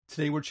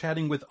Today we're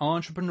chatting with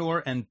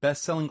entrepreneur and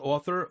best-selling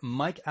author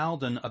Mike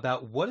Alden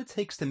about what it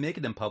takes to make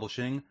it in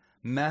publishing,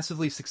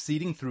 massively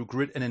succeeding through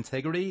grit and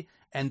integrity,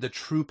 and the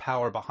true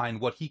power behind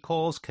what he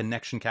calls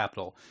connection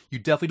capital. You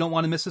definitely don't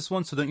want to miss this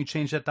one, so don't you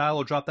change that dial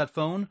or drop that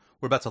phone.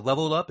 We're about to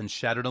level it up and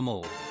shatter the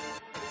mold.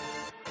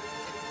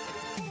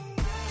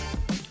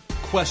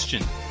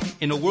 Question.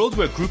 In a world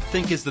where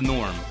groupthink is the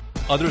norm,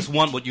 others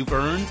want what you've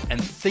earned,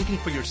 and thinking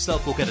for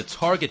yourself will get a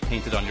target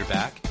painted on your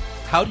back,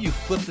 how do you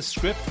flip the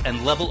script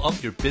and level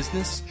up your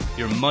business,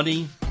 your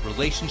money,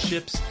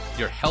 relationships,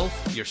 your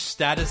health, your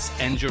status,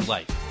 and your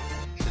life?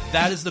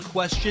 That is the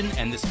question,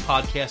 and this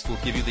podcast will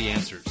give you the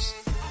answers.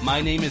 My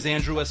name is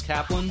Andrew S.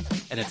 Kaplan,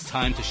 and it's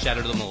time to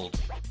shatter the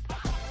mold.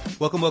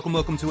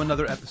 Welcome to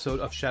another episode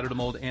of Shatter the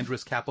Mold. Andrew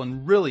S.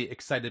 Kaplan, really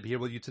excited to be here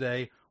with you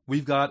today.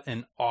 We've got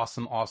an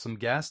awesome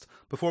guest.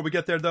 Before we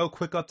get there, though,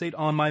 quick update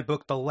on my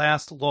book, The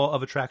Last Law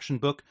of Attraction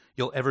book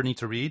you'll ever need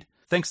to read.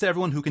 Thanks to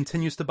everyone who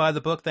continues to buy the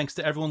book. Thanks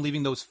to everyone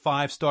leaving those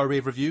 5-star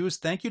rave reviews.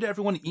 Thank you to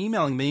everyone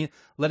emailing me,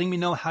 letting me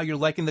know how you're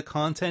liking the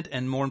content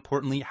and, more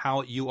importantly,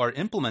 how you are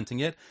implementing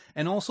it.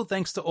 And also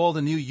thanks to all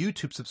the new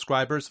YouTube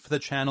subscribers for the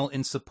channel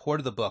in support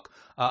of the book.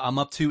 I'm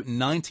up to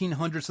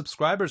 1,900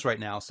 subscribers right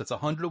now, so it's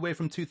 100 away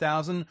from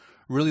 2,000.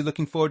 Really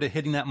looking forward to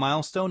hitting that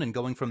milestone and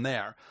going from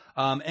there.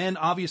 And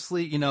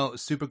obviously,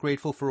 super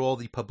grateful for all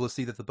the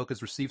publicity that the book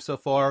has received so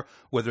far,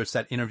 whether it's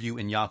that interview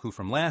in Yahoo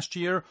from last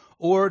year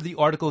or the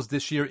articles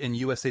this year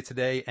in USA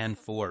Today and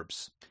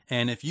Forbes.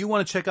 And if you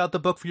want to check out the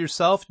book for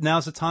yourself,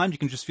 now's the time. You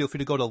can just feel free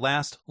to go to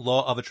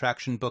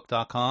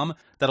lastlawofattractionbook.com.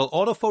 That'll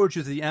auto forward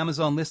you to the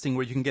Amazon listing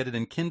where you can get it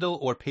in Kindle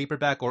or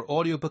paperback or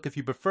audiobook if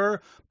you prefer.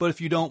 But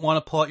if you don't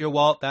want to pull out your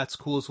wallet, that's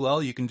cool as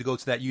well. You can go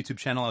to that YouTube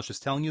channel I was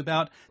just telling you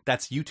about.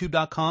 That's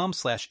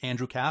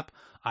youtube.com/AndrewCap.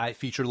 I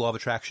feature law of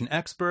attraction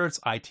experts,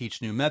 I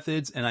teach new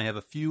methods, and I have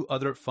a few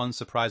other fun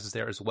surprises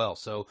there as well.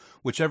 So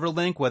whichever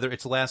link, whether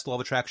it's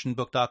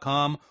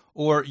lastlawofattractionbook.com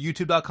or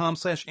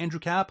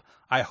youtube.com/AndrewCap,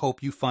 I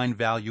hope you find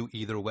value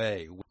either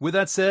way. With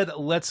that said,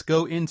 let's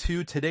go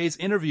into today's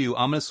interview.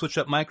 I'm going to switch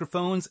up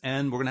microphones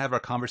and we're going to have our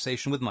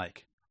conversation with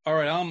Mike. All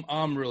right,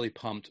 I'm really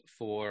pumped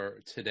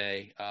for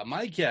today.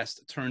 My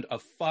guest turned a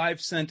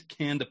 5-cent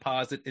can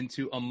deposit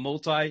into a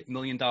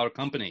multi-million-dollar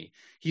company.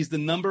 He's the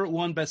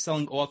 #1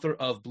 best-selling author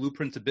of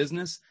Blueprint to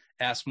Business,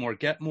 Ask More,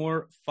 Get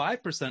More,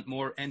 5%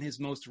 More, and his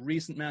most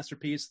recent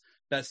masterpiece,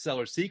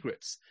 Bestseller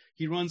Secrets.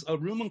 He runs a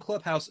room and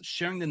clubhouse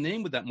sharing the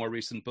name with that more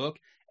recent book,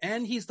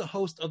 and he's the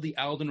host of the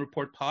Alden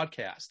Report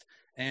podcast.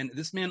 And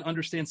this man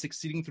understands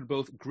succeeding through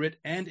both grit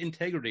and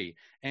integrity.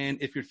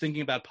 And if you're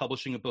thinking about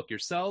publishing a book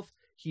yourself,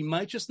 he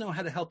might just know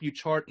how to help you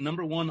chart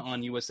 #1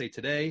 on USA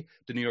Today,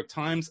 the New York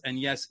Times, and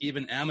yes,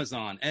 even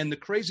Amazon. And the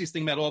craziest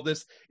thing about all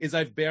this is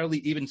I've barely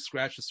even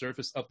scratched the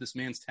surface of this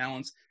man's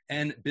talents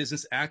and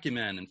business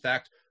acumen. In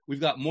fact,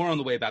 we've got more on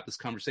the way about this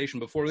conversation.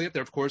 Before we get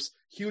there, of course,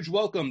 huge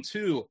welcome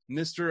to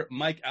Mr.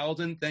 Mike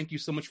Alden. Thank you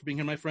so much for being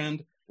here, my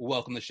friend.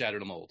 Welcome to Shatter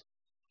the Mold.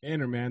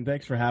 Andrew, man,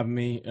 thanks for having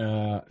me.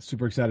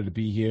 Super excited to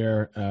be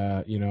here.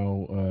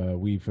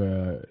 We've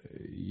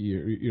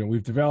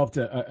developed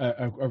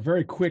a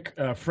very quick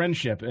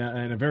friendship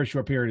in a very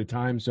short period of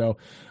time. So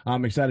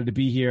I'm excited to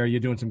be here.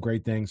 You're doing some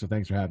great things. So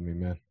thanks for having me,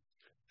 man.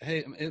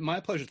 Hey, my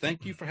pleasure.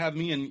 Thank you for having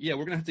me. And yeah,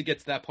 we're going to have to get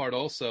to that part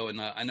also.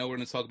 And I know we're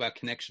going to talk about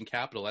connection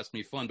capital. That's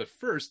going to be fun. But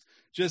first,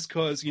 just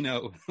because,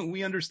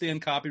 we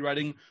understand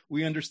copywriting,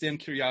 we understand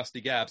curiosity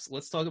gaps.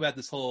 Let's talk about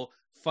this whole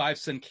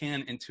 5-cent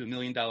can into $1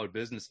 million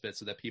business bit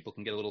so that people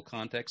can get a little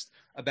context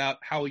about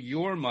how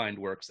your mind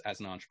works as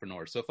an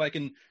entrepreneur. So if I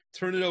can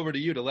turn it over to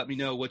you to let me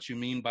know what you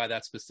mean by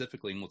that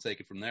specifically, and we'll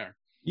take it from there.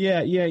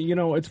 Yeah.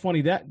 It's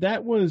funny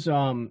that was,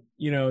 so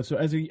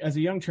as a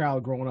young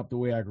child growing up the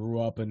way I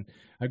grew up, and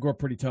I grew up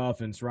pretty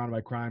tough and surrounded by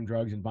crime,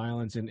 drugs, and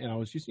violence. And I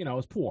was just, I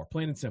was poor,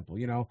 plain and simple,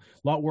 a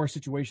lot worse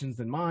situations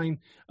than mine.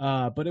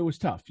 But it was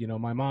tough.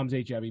 My mom's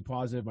HIV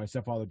positive. My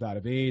stepfather died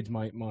of AIDS.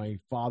 My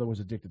father was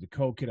addicted to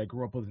coke. Kid I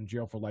grew up with in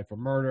jail for life for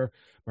murder.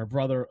 My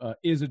brother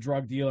is a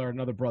drug dealer.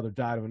 Another brother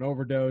died of an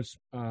overdose.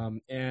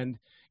 And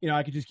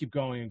I could just keep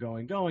going and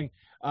going.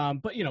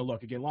 But,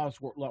 look, again, a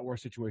lot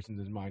worse situations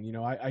than mine.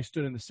 I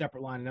stood in the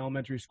separate line in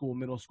elementary school,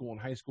 middle school, and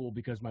high school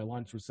because my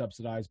lunch was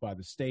subsidized by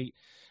the state.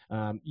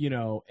 So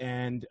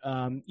when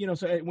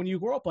you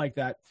grow up like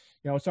that,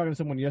 I was talking to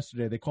someone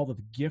yesterday, they called it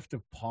the gift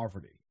of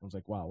poverty. I was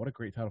like, wow, what a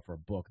great title for a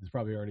book. There's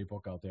probably already a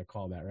book out there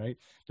called that, right?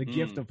 The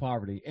gift of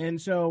poverty.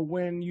 And so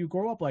when you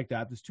grow up like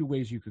that, there's two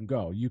ways you can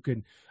go. You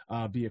can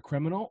be a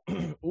criminal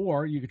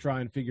or you could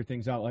try and figure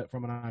things out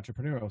from an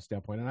entrepreneurial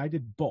standpoint. And I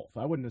did both.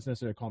 I wouldn't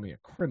necessarily call me a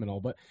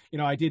criminal, but,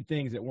 I did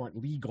things that weren't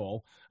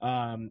legal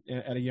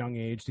at a young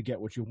age to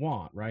get what you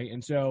want, right?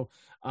 And so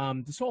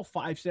this whole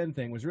 5-cent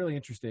thing was really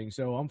interesting.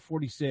 So I'm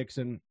 46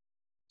 and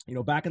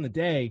back in the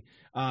day,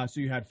 so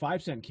you had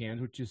 5-cent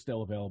cans, which is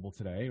still available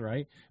today,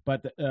 right?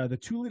 But the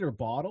 2-liter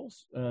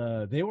bottles,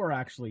 they were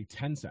actually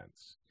 10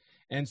 cents.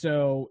 And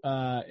so,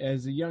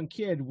 as a young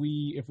kid,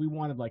 if we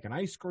wanted like an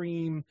ice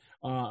cream,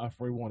 if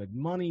we wanted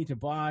money to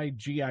buy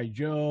GI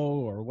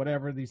Joe or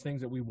whatever these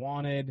things that we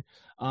wanted,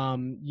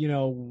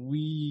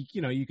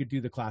 you could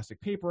do the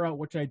classic paper out,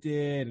 which I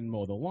did, and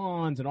mow the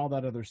lawns and all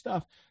that other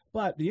stuff.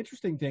 But the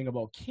interesting thing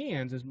about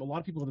cans is a lot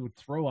of people would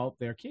throw out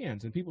their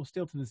cans, and people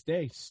still to this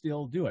day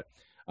still do it.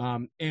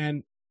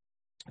 And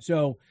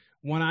so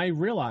when I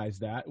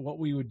realized that, what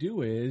we would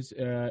do is,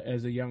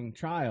 as a young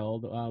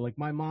child, like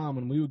my mom,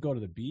 when we would go to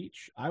the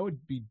beach, I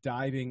would be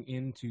diving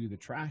into the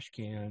trash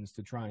cans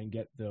to try and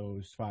get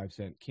those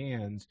 5-cent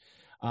cans.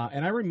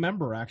 And I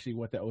remember actually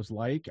what that was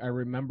like. I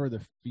remember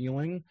the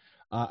feeling.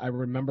 I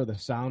remember the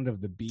sound of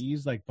the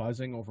bees like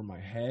buzzing over my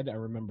head. I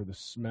remember the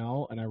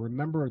smell, and I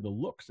remember the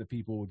looks that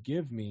people would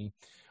give me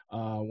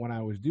when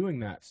I was doing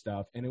that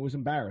stuff. And it was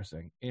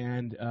embarrassing.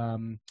 And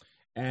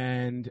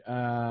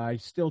I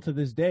still to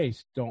this day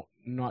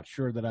not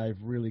sure that I've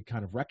really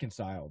kind of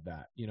reconciled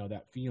that,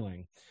 that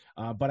feeling.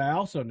 But I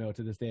also know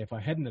to this day, if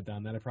I hadn't have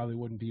done that, I probably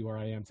wouldn't be where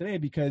I am today,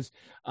 because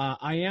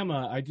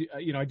I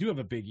do have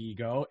a big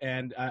ego,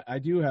 and I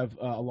do have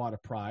a lot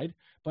of pride.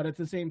 But at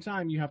the same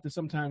time, you have to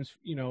sometimes,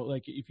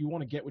 like if you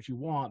want to get what you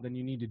want, then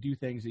you need to do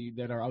things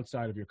that are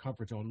outside of your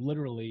comfort zone,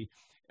 literally.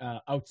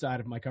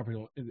 Outside of my comfort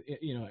zone,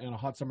 in a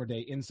hot summer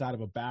day, inside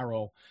of a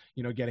barrel,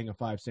 getting a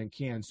 5-cent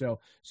can. So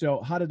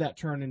how did that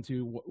turn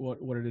into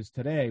what it is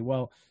today?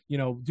 Well,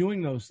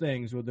 doing those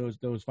things with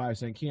those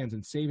 5-cent cans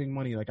and saving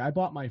money. Like I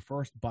bought my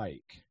first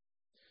bike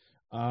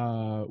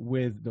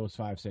with those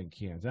 5-cent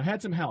cans. I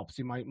had some help.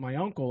 See, my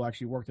uncle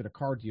actually worked at a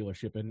car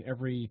dealership, and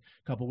every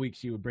couple of weeks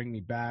he would bring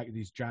me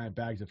these giant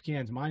bags of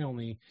cans. My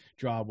only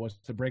job was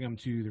to bring them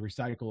to the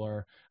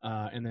recycler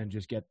and then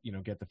just get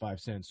the 5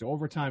 cents. So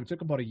over time, it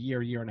took about a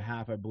year and a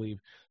half, I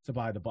believe, to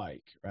buy the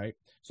bike, right?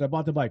 So I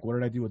bought the bike. What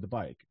did I do with the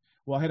bike?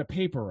 Well, I had a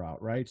paper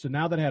route, right? So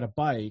now that I had a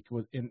bike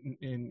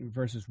in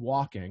versus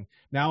walking,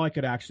 now I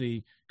could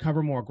actually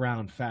cover more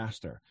ground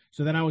faster.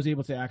 So then I was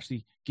able to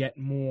actually get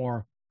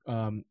more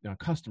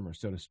customers,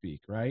 so to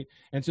speak, right?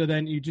 And so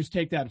then you just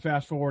take that and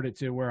fast forward it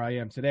to where I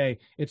am today.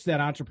 It's that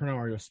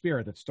entrepreneurial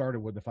spirit that started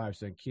with the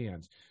 5-cent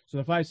cans. So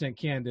the 5-cent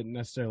can didn't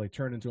necessarily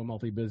turn into a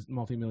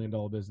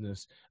multi-million-dollar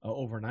business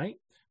overnight,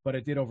 but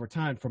it did over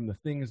time from the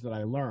things that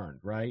I learned,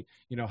 right?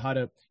 How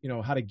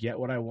to get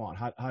what I want,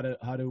 how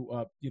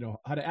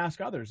to ask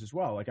others as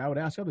well. Like I would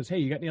ask others, hey,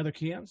 you got any other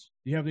cans?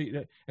 Do you have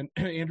the? And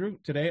Andrew,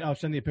 today I'll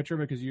send you a picture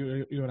of it because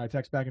you and I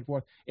text back and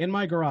forth. In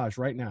my garage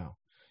right now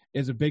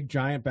is a big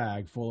giant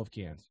bag full of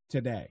cans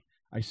today.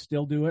 I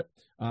still do it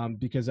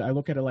because I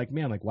look at it like,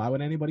 man, like why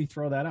would anybody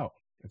throw that out?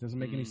 It doesn't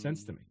make any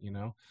sense to me,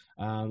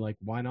 like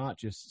why not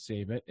just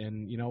save it?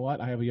 And you know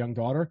what? I have a young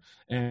daughter,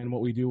 and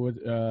what we do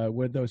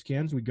with those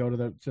cans, we go to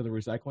the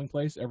recycling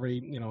place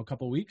every, a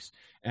couple of weeks,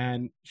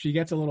 and she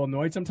gets a little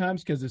annoyed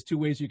sometimes because there's two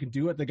ways you can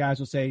do it. The guys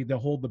will say, they'll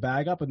hold the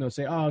bag up and they'll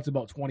say, oh, it's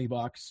about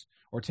 $20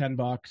 or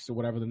 $10 or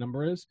whatever the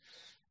number is.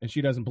 And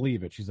she doesn't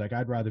believe it. She's like,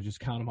 I'd rather just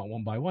count them out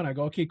one by one. I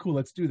go, okay, cool,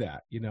 let's do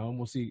that, and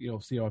we'll see,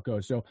 see how it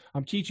goes. So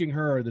I'm teaching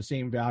her the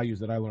same values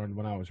that I learned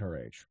when I was her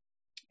age.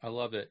 I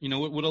love it.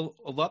 What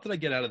a lot that I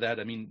get out of that,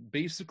 I mean,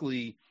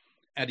 basically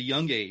at a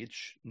young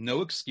age,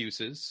 no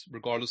excuses,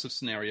 regardless of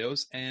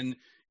scenarios. And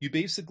you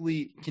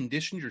basically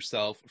conditioned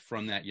yourself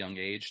from that young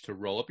age to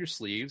roll up your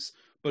sleeves.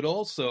 But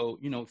also,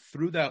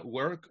 through that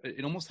work,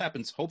 it almost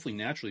happens, hopefully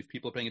naturally, if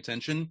people are paying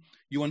attention,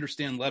 you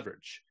understand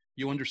leverage.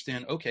 You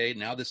understand, okay,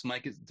 now this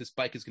bike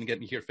is going to get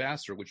me here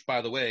faster, which,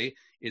 by the way,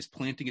 is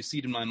planting a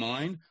seed in my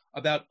mind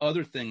about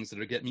other things that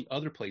are getting me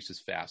other places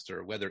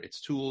faster, whether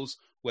it's tools,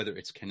 whether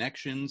it's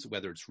connections,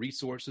 whether it's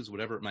resources,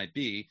 whatever it might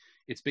be.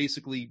 It's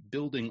basically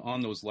building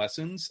on those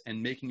lessons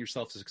and making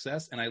yourself a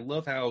success. And I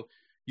love how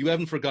you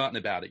haven't forgotten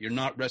about it. You're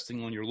not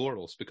resting on your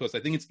laurels, because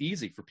I think it's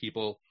easy for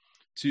people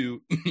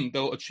to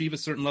they'll achieve a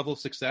certain level of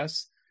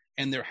success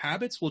and their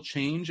habits will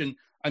change. And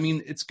I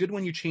mean, it's good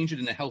when you change it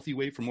in a healthy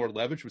way for more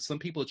leverage, but some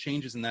people it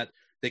changes in that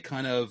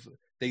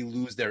they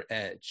lose their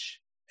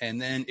edge.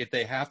 And then if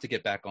they have to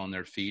get back on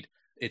their feet,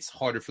 it's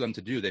harder for them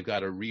to do. They've got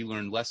to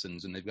relearn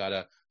lessons and they've got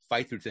to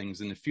fight through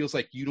things. And it feels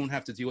like you don't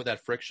have to deal with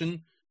that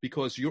friction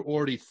because you're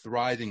already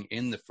thriving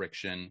in the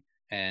friction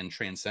and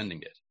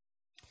transcending it.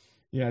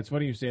 Yeah, it's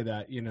funny you say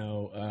that,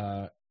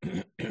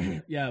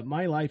 yeah,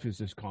 my life is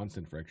just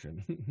constant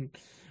friction.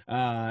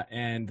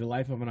 And the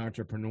life of an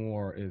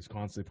entrepreneur is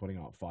constantly putting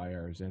out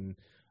fires. And,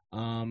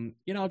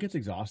 it gets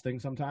exhausting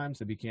sometimes,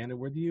 to be candid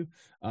with you.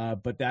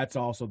 But that's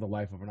also the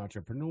life of an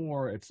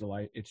entrepreneur. It's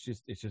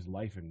just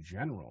life in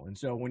general. And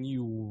so when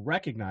you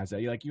recognize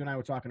that, like you and I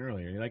were talking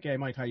earlier, you're like, hey,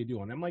 Mike, how you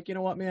doing? I'm like, you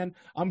know what, man,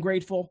 I'm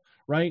grateful.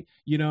 Right.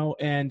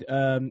 And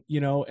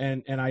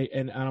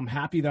I'm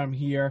happy that I'm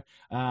here.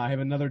 I have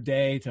another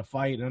day to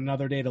fight,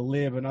 another day to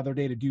live, another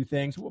day to do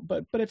things,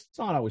 but it's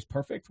not always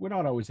perfect. We're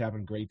not always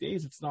having great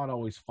days. It's not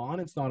always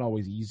fun. It's not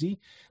always easy.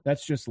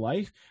 That's just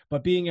life.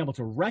 But being able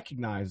to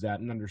recognize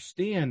that and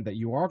understand that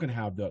you are going to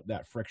have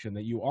that friction,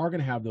 that you are going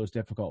to have those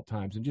difficult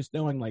times, and just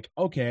knowing like,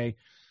 okay,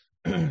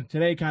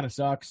 today kind of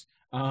sucks.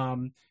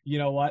 You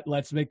know what?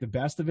 Let's make the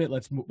best of it.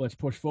 Let's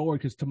push forward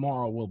because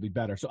tomorrow will be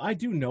better. So I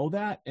do know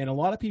that, and a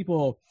lot of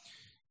people,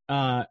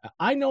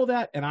 I know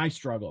that, and I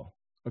struggle.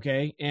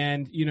 Okay,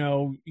 and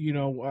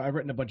I've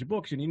written a bunch of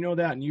books, and you know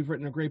that, and you've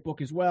written a great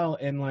book as well,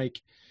 and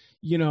like,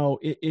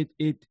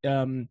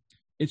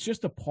 it's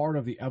just a part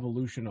of the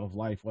evolution of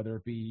life, whether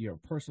it be your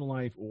personal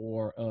life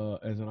or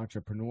as an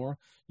entrepreneur.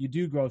 You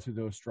do go through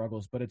those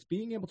struggles, but it's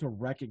being able to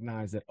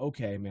recognize that,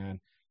 okay, man,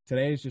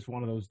 today is just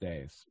one of those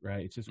days,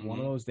 right? It's just one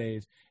of those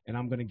days, and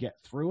I'm going to get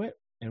through it.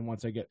 And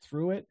once I get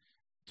through it,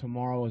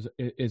 tomorrow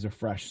is a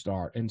fresh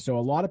start. And so a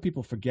lot of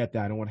people forget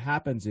that. And what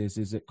happens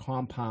is it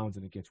compounds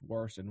and it gets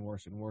worse and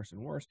worse and worse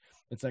and worse.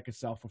 It's like a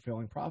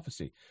self-fulfilling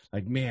prophecy.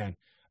 Like, man,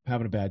 I'm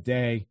having a bad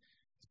day.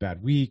 It's a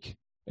bad week.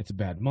 It's a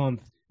bad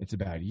month. It's a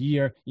bad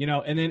year,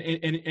 and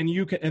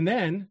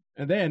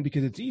then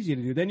because it's easy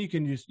to do, then you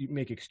can just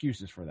make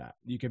excuses for that.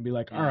 You can be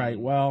like, all right,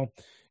 well,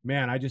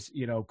 man, I just,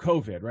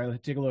 COVID, right?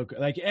 Let's take a look.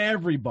 Like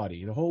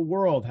everybody, the whole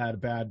world had a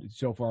bad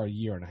so far a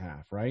year and a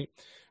half, right?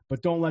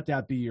 But don't let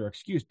that be your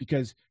excuse,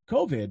 because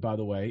COVID, by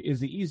the way, is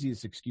the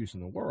easiest excuse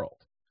in the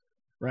world,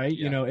 right?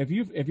 Yeah.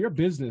 If your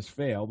business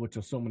failed, which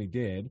so many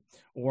did,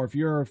 or if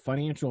your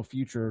financial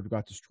future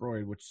got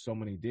destroyed, which so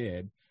many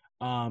did,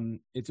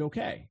 it's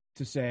okay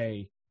to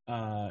say,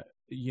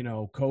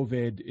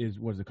 COVID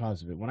was the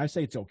cause of it. When I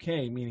say it's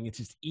okay, meaning it's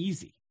just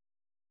easy.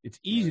 It's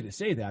easy to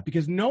say that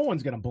because no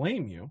one's going to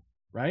blame you,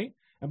 right?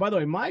 And by the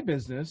way, my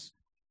business,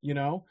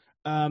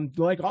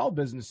 like all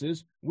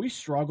businesses, we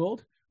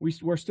struggled.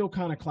 We're still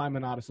kind of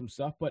climbing out of some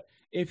stuff. But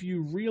if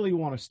you really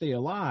want to stay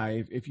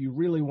alive, if you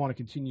really want to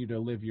continue to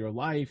live your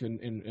life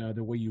and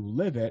the way you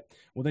live it,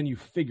 well, then you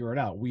figure it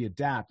out. We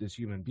adapt as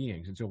human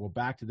beings. And so we're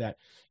back to that,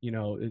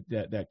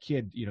 that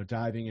kid,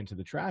 diving into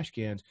the trash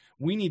cans.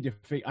 I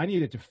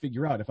needed to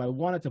figure out if I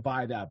wanted to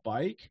buy that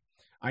bike,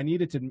 I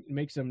needed to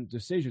make some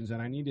decisions, and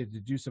I needed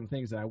to do some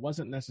things that I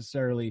wasn't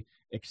necessarily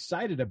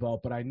excited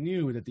about, but I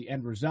knew that the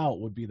end result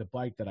would be the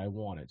bike that I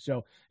wanted.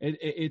 So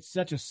it's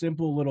such a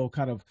simple little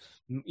kind of,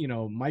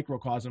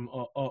 microcosm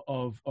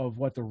of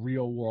what the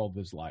real world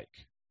is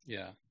like.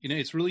 Yeah.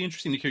 It's really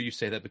interesting to hear you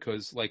say that,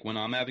 because like when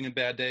I'm having a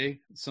bad day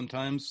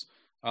sometimes,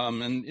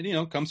 and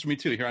it comes from me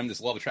too. Here I'm this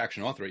law of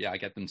attraction author. Yeah, I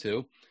get them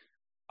too.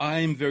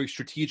 I'm very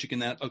strategic in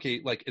that. Okay,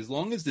 like as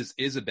long as this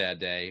is a bad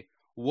day,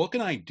 what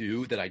can I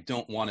do that I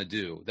don't want to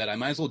do, that I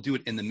might as well do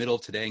it in the middle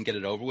of today and get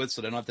it over with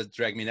so they don't have to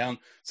drag me down?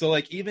 So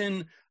like,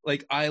 even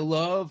like, I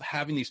love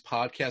having these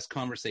podcast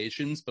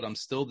conversations, but I'm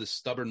still this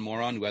stubborn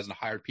moron who hasn't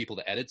hired people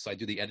to edit. So I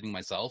do the editing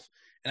myself,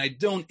 and I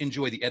don't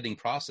enjoy the editing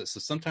process. So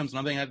sometimes when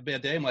I'm having a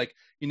bad day, I'm like,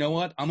 you know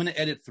what? I'm going to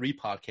edit 3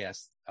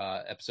 podcast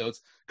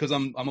episodes because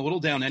I'm a little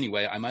down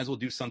anyway. I might as well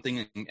do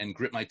something and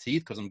grit my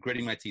teeth, because I'm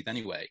gritting my teeth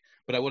anyway.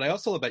 But what I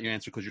also love about your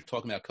answer, because you're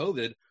talking about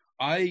COVID,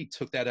 I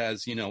took that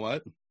as, you know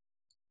what?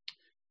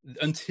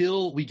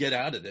 Until we get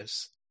out of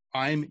this,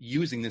 I'm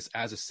using this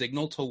as a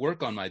signal to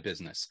work on my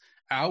business.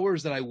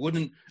 Hours that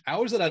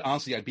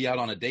I'd be out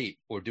on a date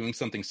or doing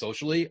something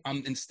socially,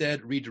 I'm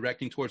instead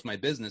redirecting towards my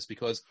business,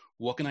 because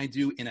what can I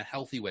do in a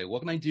healthy way? What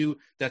can I do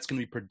that's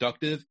going to be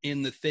productive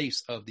in the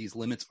face of these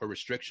limits or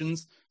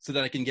restrictions, so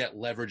that I can get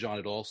leverage on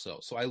it also?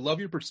 So I love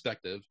your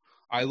perspective.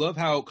 I love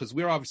how, because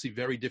we're obviously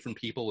very different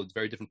people with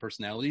very different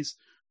personalities,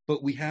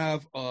 but we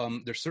have,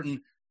 there's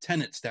certain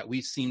tenets that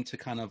we seem to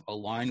kind of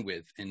align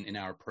with in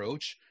our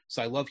approach.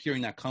 So I love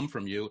hearing that come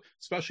from you,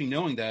 especially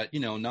knowing that,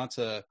 not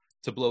to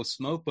blow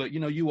smoke, but,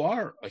 you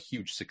are a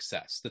huge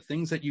success. The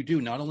things that you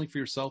do, not only for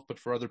yourself, but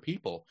for other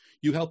people.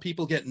 You help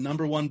people get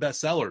 #1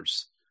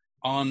 bestsellers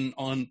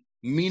on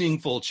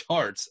meaningful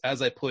charts,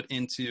 as I put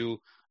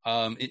into,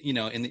 in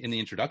the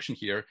introduction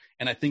here.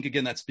 And I think,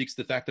 again, that speaks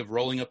to the fact of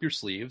rolling up your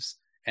sleeves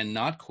and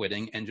not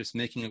quitting and just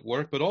making it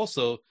work, but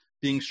also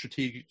being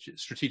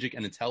strategic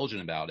and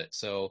intelligent about it.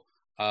 So,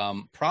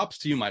 props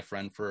to you, my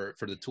friend, for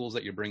the tools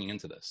that you're bringing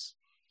into this.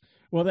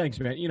 Well, thanks,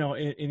 man.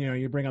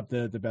 You bring up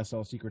the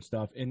bestseller secret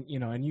stuff, and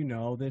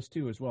this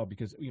too as well,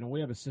 because we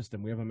have a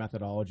system, we have a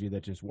methodology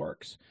that just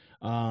works.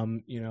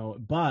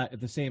 But at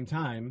the same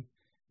time,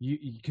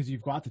 because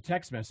you've got the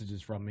text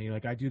messages from me,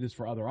 like I do this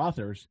for other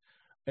authors.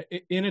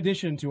 In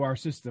addition to our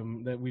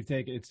system that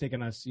it's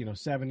taken us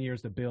 7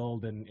 years to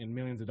build and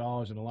millions of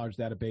dollars in a large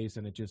database,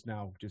 and it just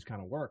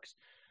kind of works.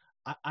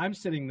 I'm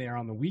sitting there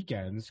on the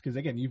weekends because,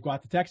 again, you've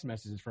got the text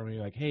messages from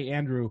me like, hey,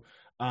 Andrew,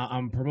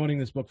 I'm promoting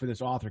this book for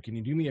this author. Can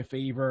you do me a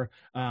favor?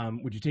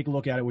 Would you take a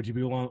look at it? Would you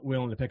be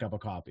willing to pick up a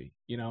copy?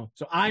 So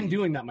I'm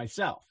doing that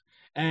myself.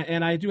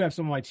 And I do have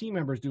some of my team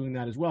members doing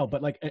that as well.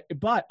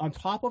 But on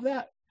top of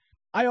that,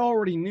 I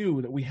already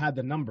knew that we had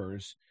the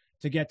numbers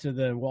to get to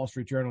the Wall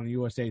Street Journal and the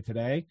USA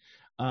Today.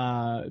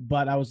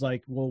 But I was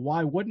like, well,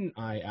 why wouldn't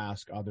I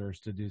ask others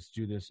to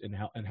do this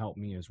and help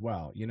me as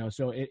well?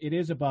 So it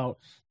is about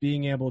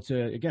being able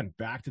to, again,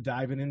 back to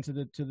diving into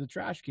the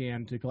trash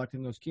can, to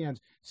collecting those cans,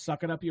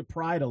 sucking up your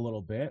pride a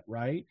little bit,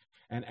 right?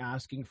 And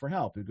asking for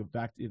help. We go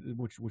back to,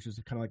 which is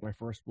kind of like my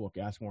first book,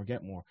 Ask More,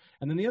 Get More.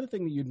 And then the other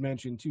thing that you'd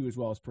mentioned too, as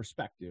well, is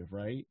perspective,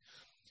 right?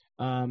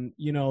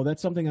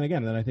 that's something, and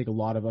again, that I think a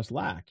lot of us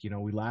lack.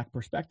 We lack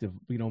perspective.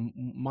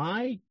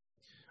 My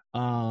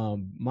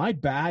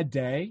bad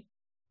day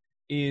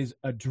is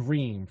a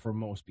dream for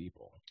most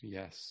people.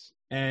 Yes.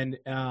 And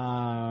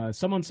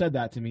someone said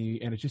that to me,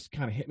 and it just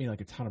kind of hit me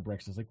like a ton of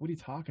bricks. I was like, "What are you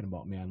talking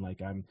about, man?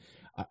 Like, I'm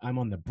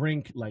on the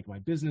brink. Like, my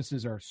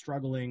businesses are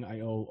struggling. I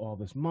owe all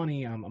this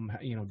money.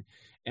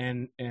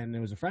 And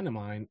there was a friend of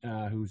mine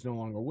who's no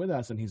longer with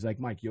us, and he's like,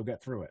 Mike, you'll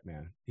get through it,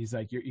 man. He's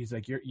like,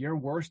 your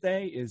worst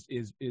day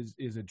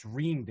is a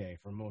dream day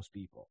for most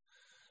people.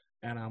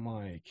 And I'm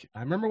like,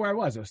 I remember where I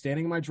was. I was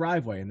standing in my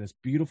driveway in this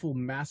beautiful,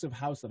 massive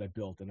house that I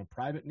built in a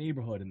private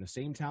neighborhood in the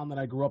same town that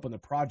I grew up in the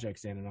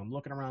projects in. And I'm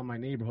looking around my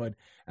neighborhood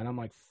and I'm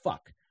like,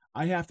 fuck,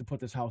 I have to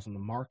put this house on the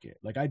market.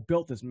 Like, I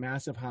built this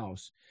massive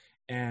house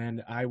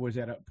and I was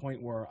at a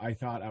point where I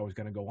thought I was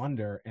going to go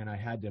under and I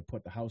had to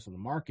put the house on the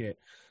market.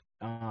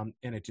 And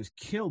it just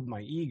killed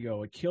my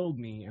ego. It killed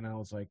me. And I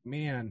was like,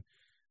 man,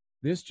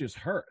 this just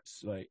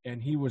hurts. Like,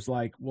 and he was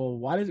like, well,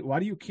 why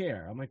do you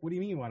care? I'm like, what do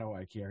you mean? Why do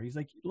I care? He's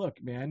like,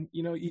 look, man,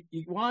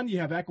 one, you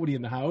have equity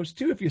in the house.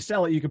 Two, if you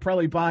sell it, you could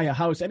probably buy a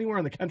house anywhere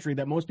in the country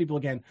that most people,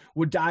 again,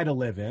 would die to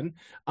live in.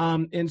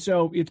 And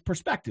so it's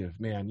perspective,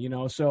 man,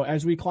 so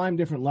as we climb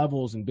different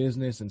levels in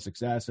business and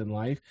success in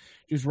life,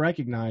 just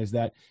recognize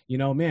that,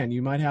 man,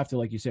 you might have to,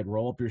 like you said,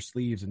 roll up your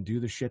sleeves and do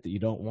the shit that you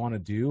don't want to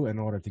do in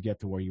order to get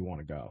to where you want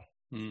to go.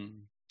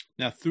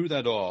 Now, through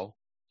that all,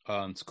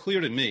 it's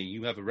clear to me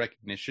you have a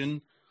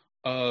recognition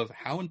of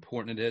how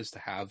important it is to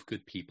have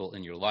good people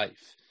in your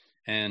life.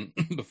 And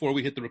before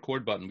we hit the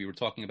record button, we were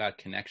talking about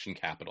connection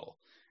capital.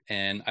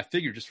 And I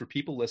figured, just for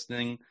people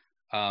listening,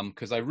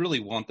 because I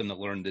really want them to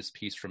learn this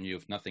piece from you,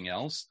 if nothing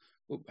else,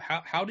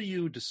 how do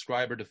you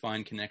describe or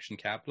define connection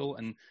capital?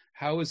 And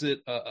how is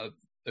it a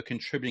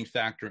contributing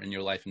factor in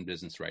your life and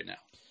business right now?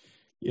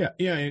 Yeah.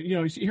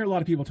 You hear a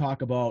lot of people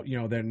talk about,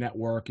 their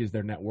network is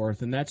their net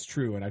worth, and that's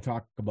true. And I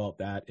talk about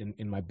that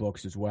in my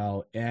books as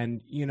well.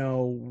 And, you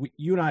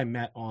and I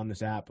met on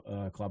this app,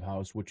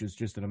 Clubhouse, which is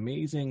just an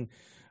amazing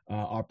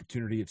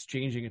opportunity. It's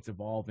changing, it's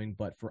evolving.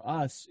 But for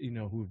us,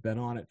 who've been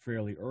on it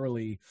fairly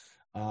early,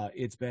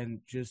 it's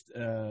been just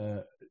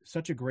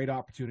such a great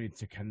opportunity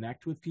to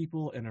connect with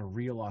people in a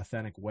real,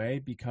 authentic way,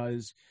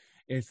 because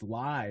it's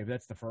live.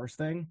 That's the first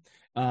thing.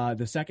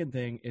 The second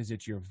thing is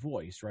it's your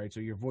voice, right? So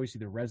your voice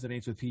either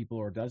resonates with people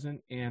or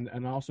doesn't.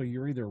 And also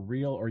you're either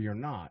real or you're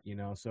not,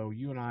 so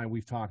you and I,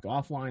 we've talked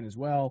offline as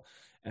well.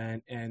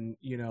 And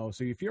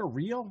so if you're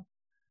real,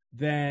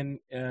 then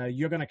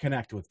you're going to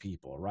connect with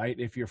people, right?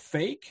 If you're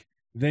fake,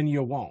 then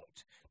you won't.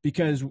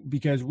 Because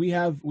we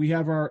have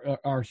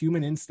our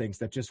human instincts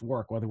that just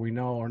work, whether we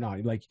know or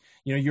not. Like,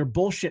 your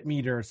bullshit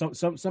meter,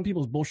 some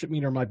people's bullshit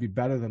meter might be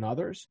better than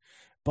others,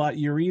 but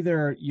you're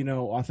either,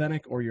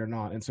 authentic or you're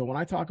not. And so when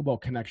I talk about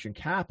connection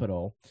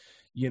capital,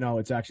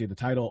 it's actually the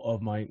title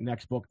of my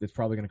next book that's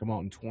probably going to come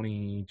out in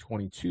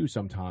 2022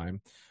 sometime.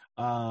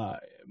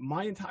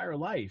 My entire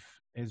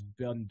life has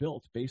been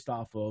built based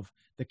off of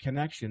the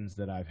connections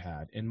that I've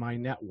had in my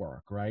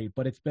network, right?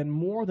 But it's been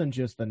more than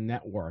just the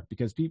network,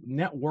 because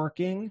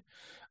networking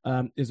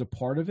is a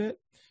part of it,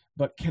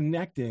 but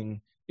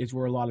connecting is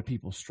where a lot of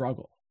people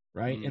struggle.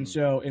 Right. And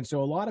so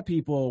a lot of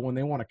people, when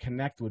they want to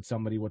connect with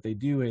somebody, what they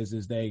do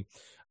is they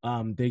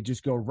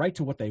just go right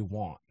to what they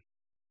want.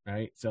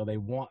 Right. So they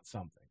want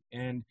something,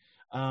 and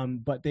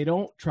but they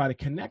don't try to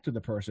connect with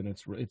the person.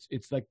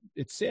 It's like,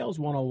 it's sales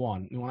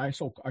 101. When I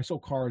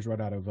sold cars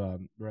right out of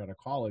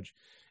college,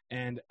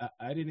 and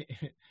I didn't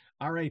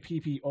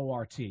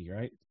RAPPORT,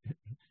 right?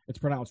 It's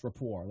pronounced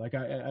rapport. Like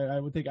I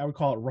would think I would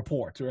call it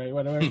report, right?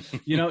 Whatever,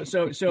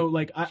 so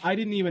like I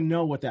didn't even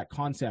know what that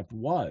concept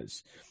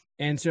was.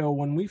 And so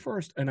when we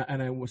first,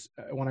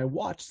 when I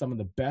watched some of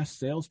the best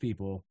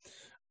salespeople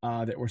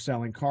that were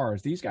selling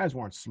cars, these guys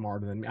weren't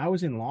smarter than me. I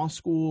was in law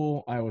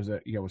school. I was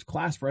was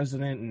class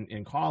president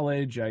in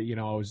college. I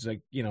was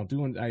like,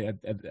 doing,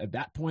 at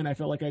that point, I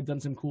felt like I'd done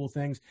some cool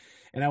things,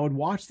 and I would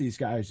watch these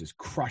guys just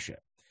crush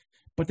it.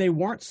 But they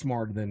weren't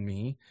smarter than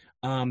me.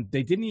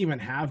 They didn't even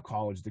have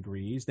college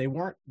degrees. They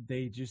weren't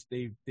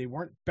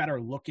better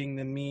looking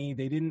than me.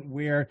 They didn't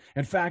wear,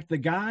 in fact, the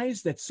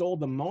guys that sold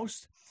the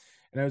most,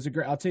 and it was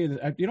I'll tell you,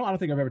 I don't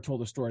think I've ever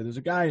told the story. There's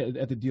a guy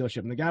at the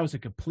dealership, and the guy was a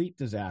complete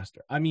disaster.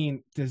 I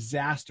mean,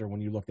 disaster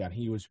when you looked at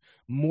him. He was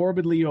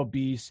morbidly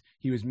obese.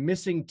 He was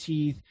missing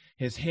teeth.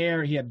 His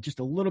hair, he had just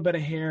a little bit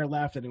of hair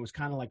left, and it was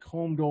kind of like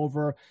combed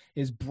over.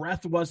 His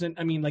breath wasn't,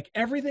 like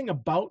everything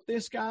about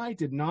this guy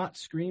did not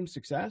scream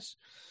success,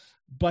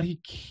 but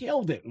he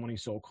killed it when he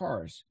sold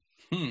cars.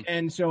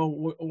 And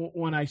so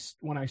when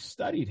I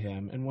studied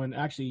him, and when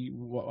actually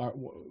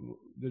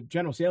the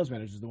general sales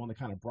manager is the one that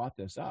kind of brought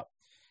this up,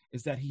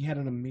 is that he had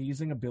an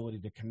amazing ability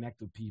to connect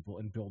with people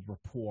and build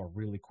rapport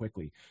really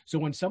quickly. So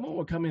when someone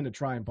would come in to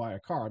try and buy a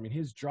car,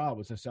 his job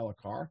was to sell a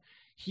car.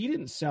 He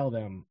didn't sell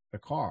them the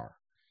car.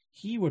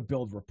 He would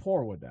build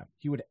rapport with them.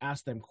 He would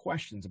ask them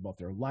questions about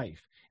their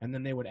life, and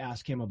then they would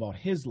ask him about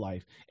his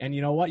life. And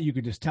you know what? You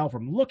could just tell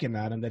from looking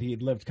at him that he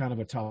had lived kind of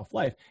a tough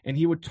life, and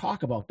he would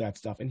talk about that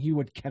stuff, and he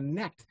would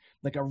connect,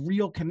 like a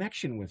real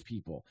connection with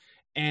people.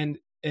 And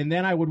And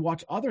then I would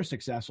watch other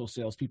successful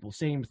salespeople,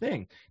 same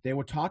thing. They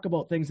would talk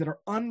about things that are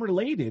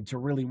unrelated to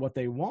really what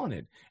they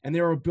wanted, and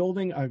they were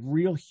building a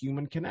real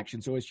human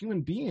connection. So as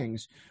human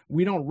beings,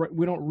 we don't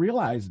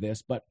realize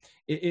this, but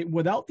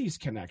without these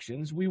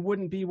connections, we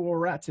wouldn't be where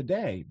we're at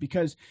today.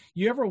 Because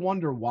you ever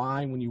wonder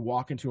why, when you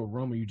walk into a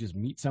room or you just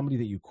meet somebody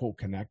that you quote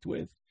connect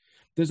with,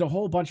 there's a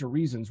whole bunch of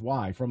reasons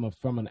why, from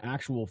an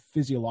actual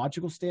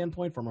physiological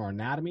standpoint, from our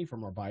anatomy,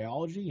 from our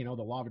biology, the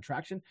law of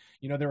attraction.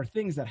 There are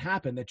things that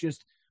happen that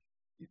just,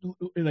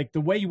 like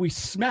the way we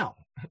smell,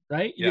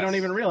 right? You don't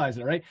even realize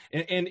it, right?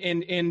 And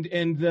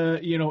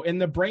the,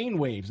 and the brain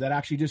waves that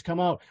actually just come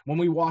out when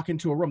we walk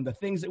into a room, the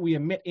things that we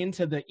emit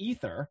into the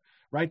ether,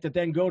 right, that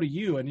then go to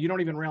you, and you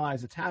don't even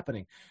realize it's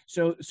happening.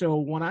 So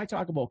when I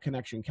talk about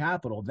connection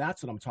capital,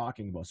 that's what I'm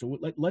talking about. So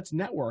let's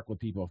network with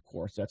people, of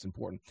course, that's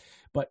important.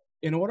 But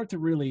in order to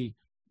really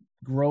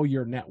grow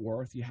your net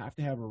worth, you have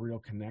to have a real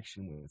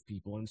connection with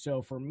people. And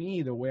so for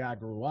me, the way I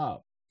grew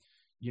up,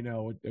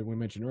 we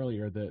mentioned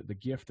earlier, the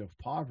gift of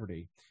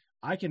poverty,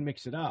 I can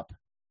mix it up.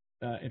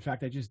 In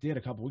fact, I just did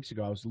a couple weeks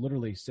ago. I was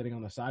literally sitting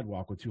on the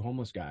sidewalk with two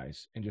homeless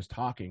guys and just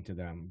talking to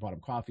them, bought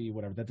them coffee,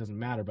 whatever, that doesn't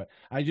matter. But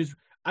I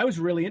was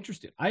really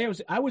interested. I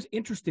was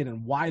interested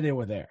in why they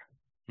were there.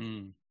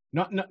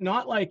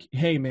 Not like,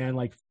 hey man,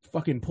 like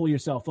fucking pull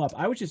yourself up.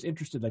 I was just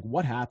interested, like,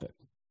 what happened,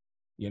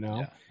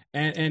 Yeah.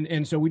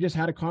 And so we just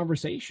had a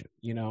conversation,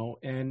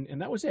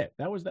 and that was it.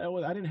 That was,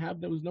 I didn't have,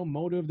 there was no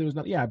motive. There was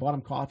not, I bought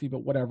them coffee,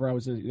 but whatever. I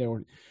was, they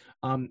were,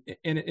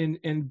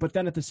 but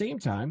then at the same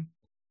time,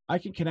 I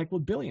can connect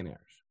with billionaires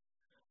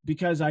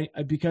because I'm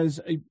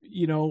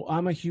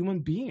a human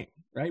being,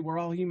 right? We're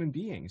all human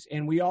beings,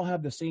 and we all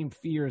have the same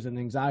fears and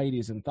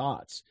anxieties and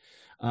thoughts.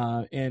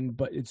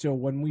 So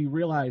when we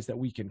realize that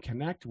we can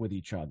connect with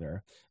each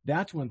other,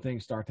 that's when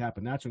things start to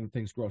happen. That's when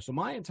things grow. So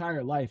my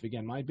entire life,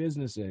 again, my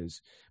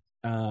businesses,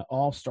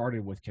 all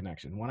started with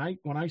connection.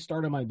 When I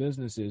started my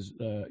businesses,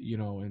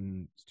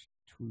 in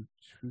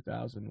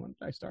 2000, when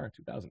did I start?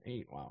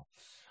 2008. Wow.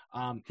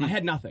 I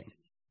had nothing.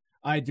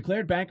 I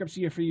declared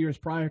bankruptcy a few years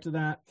prior to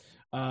that.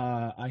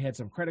 I had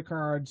some credit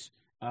cards,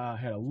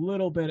 had a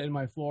little bit in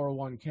my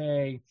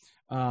 401k,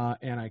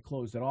 and I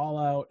closed it all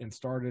out and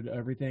started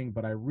everything.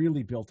 But I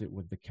really built it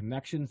with the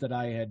connections that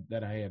I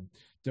had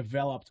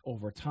developed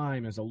over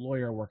time as a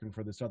lawyer working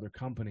for this other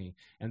company.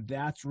 And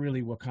that's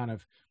really what kind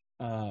of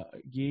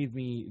gave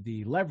me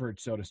the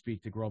leverage, so to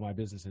speak, to grow my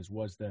businesses,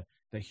 was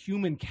the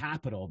human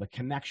capital, the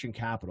connection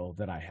capital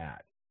that I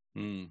had.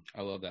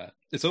 I love that.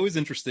 It's always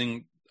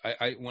interesting.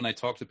 I when I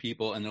talk to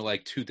people and they're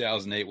like,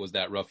 2008 was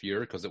that rough year,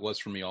 because it was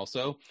for me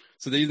also.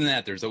 So even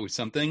that, there's always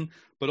something.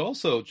 But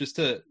also, just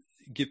to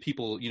give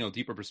people,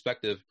 deeper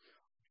perspective,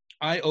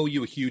 I owe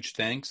you a huge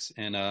thanks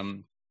and a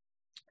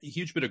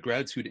huge bit of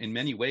gratitude in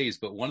many ways.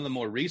 But one of the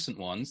more recent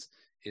ones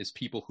is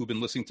people who've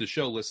been listening to the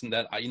show,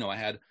 that I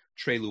had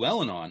Trey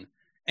Llewellyn on.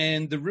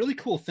 And the really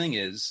cool thing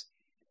is,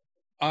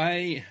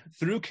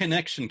 through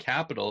Connection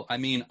Capital,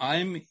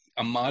 I'm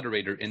a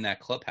moderator in that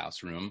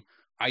clubhouse room.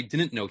 I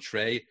didn't know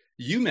Trey.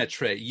 You met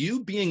Trey.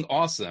 You being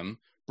awesome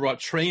brought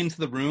Trey into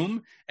the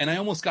room, and I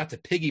almost got to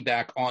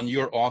piggyback on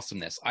your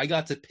awesomeness. I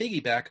got to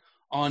piggyback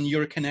on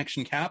your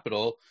Connection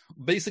Capital.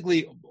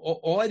 Basically,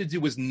 all I had to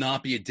do was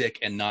not be a dick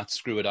and not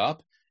screw it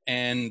up.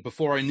 And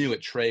before I knew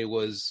it, Trey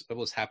was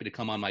happy to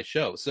come on my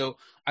show. So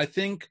I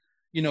think,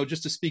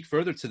 just to speak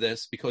further to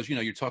this, because,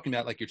 you're talking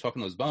about, like, you're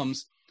talking those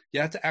bums, you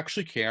have to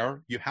actually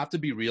care. You have to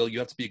be real. You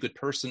have to be a good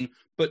person.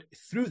 But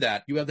through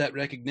that, you have that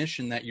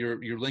recognition that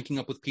you're linking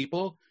up with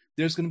people.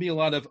 There's going to be a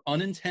lot of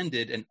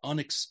unintended and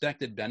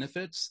unexpected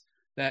benefits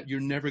that you're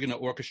never going to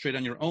orchestrate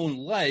on your own,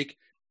 like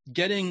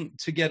getting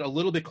a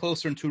little bit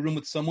closer into a room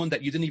with someone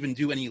that you didn't even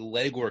do any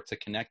legwork to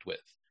connect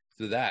with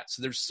through that.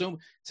 So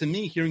to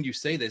me, hearing you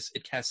say this,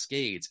 it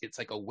cascades. It's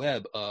like a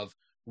web of,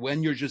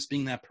 when you're just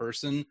being that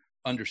person,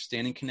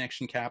 understanding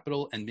connection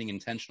capital and being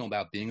intentional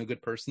about being a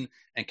good person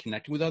and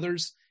connecting with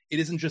others. It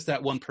isn't just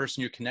that one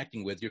person you're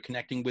connecting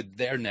with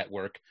their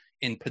network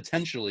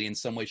potentially in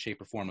some way,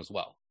 shape, or form as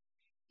well.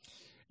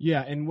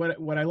 Yeah, and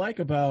what I like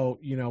about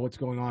what's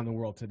going on in the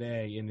world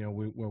today,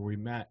 where we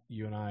met,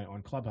 you and I,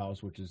 on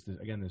Clubhouse, which is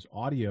this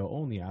audio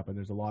only app, and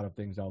there's a lot of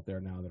things out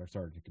there now that are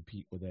starting to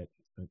compete with it,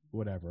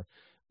 whatever.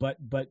 But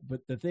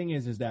the thing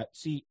is that,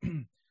 see,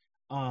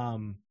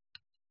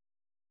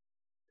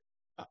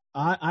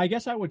 I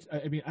guess I would.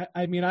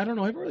 I mean, I don't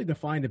know. I haven't really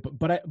defined it,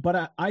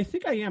 but I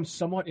think I am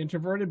somewhat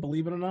introverted,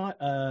 believe it or not.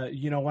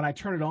 When I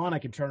turn it on, I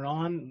can turn it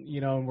on,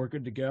 and we're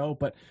good to go.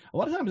 But a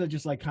lot of times I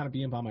just like kind of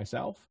being by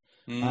myself.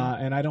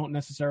 And I don't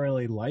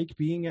necessarily like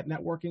being at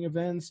networking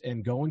events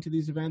and going to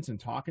these events and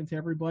talking to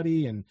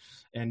everybody and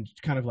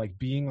kind of like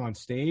being on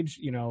stage.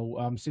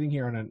 I'm sitting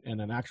here in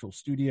an actual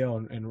studio,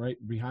 and right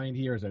behind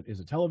here is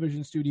a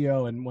television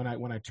studio. And when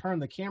I turn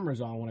the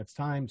cameras on when it's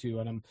time to,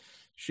 and I'm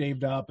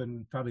shaved up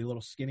and probably a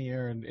little skinny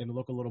shinier and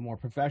look a little more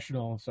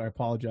professional. So I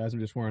apologize. I'm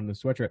just wearing the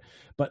sweatshirt.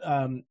 But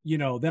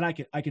then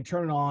I can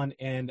turn it on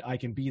and I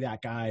can be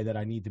that guy that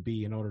I need to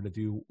be in order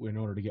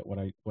to get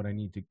what I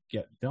need to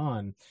get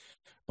done.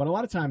 But a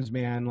lot of times,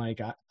 man, like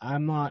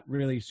I'm not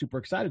really super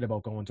excited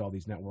about going to all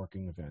these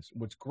networking events.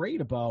 What's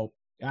great about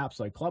apps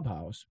like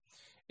Clubhouse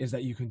is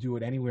that you can do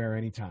it anywhere,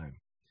 anytime.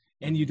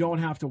 And you don't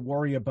have to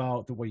worry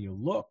about the way you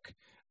look.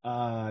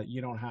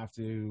 You don't have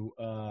to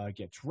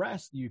get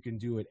dressed. You can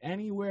do it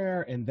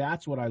anywhere. And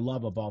that's what I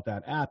love about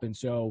that app. And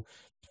so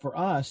for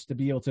us to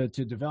be able to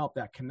develop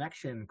that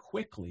connection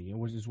quickly,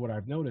 which is what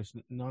I've noticed,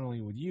 not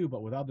only with you,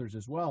 but with others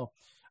as well,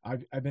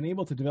 I've been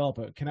able to develop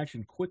a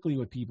connection quickly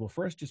with people,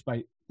 first just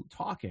by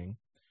talking.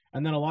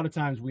 And then a lot of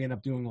times we end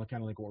up doing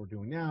kind of like what we're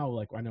doing now.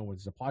 Like I know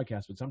it's a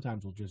podcast, but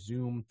sometimes we'll just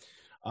Zoom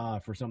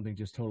for something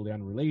just totally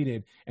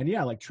unrelated. And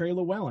yeah, like Trey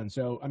Llewellyn.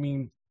 So, I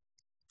mean,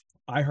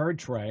 I heard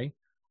Trey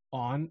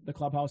on the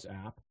Clubhouse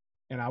app,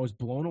 and I was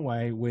blown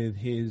away with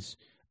his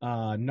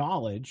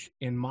knowledge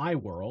in my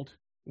world,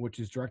 which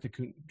is direct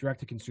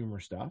to consumer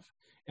stuff.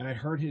 And I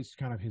heard his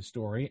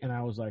story, and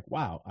I was like,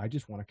 wow, I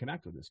just want to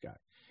connect with this guy.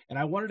 And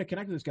I wanted to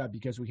connect with this guy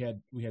because we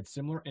had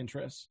similar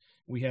interests.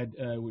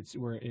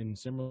 We're in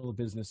similar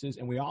businesses,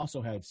 and we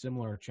also had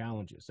similar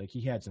challenges. Like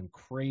he had some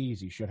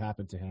crazy shit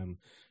happen to him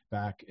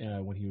back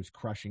when he was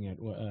crushing it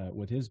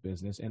with his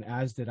business, and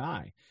as did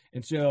I.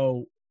 And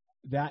so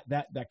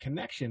that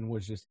connection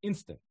was just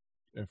instant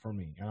for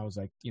me. And I was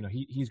like,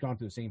 he's gone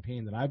through the same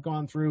pain that I've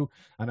gone through,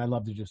 and I'd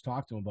love to just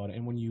talk to him about it.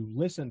 And when you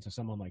listen to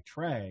someone like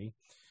Trey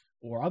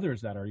or others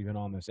that are even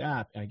on this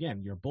app,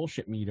 again, your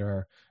bullshit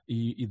meter, they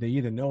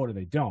either know it or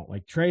they don't.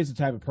 Like Trey's the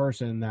type of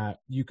person that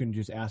you can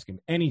just ask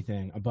him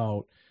anything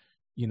about,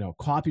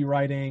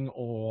 copywriting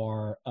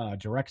or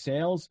direct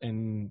sales,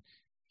 and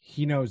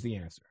he knows the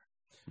answer.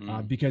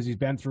 Because he's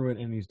been through it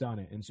and he's done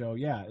it. And so,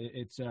 yeah,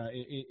 it's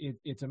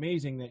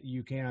amazing that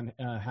you can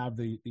have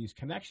these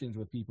connections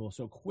with people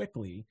so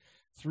quickly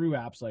through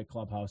apps like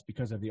Clubhouse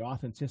because of the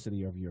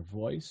authenticity of your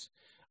voice,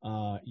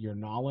 your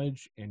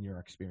knowledge, and your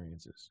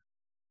experiences.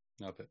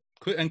 Love it.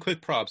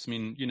 Quick props. I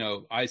mean,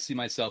 I see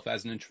myself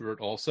as an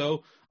introvert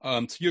also.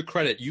 To your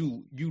credit,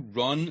 you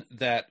run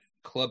that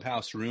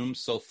Clubhouse room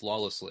so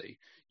flawlessly.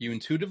 You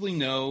intuitively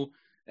know,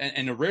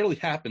 and it rarely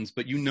happens,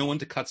 but you know when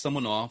to cut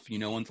someone off. You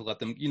know when to let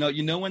them.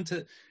 You know when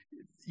to.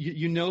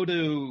 You know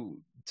to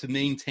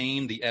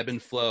maintain the ebb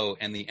and flow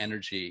and the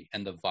energy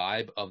and the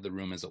vibe of the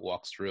room as it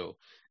walks through.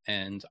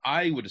 And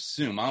I would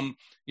assume I'm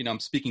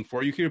speaking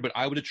for you here, but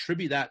I would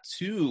attribute that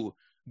to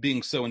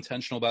being so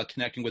intentional about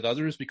connecting with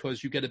others,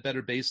 because you get a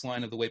better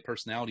baseline of the way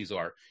personalities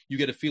are. You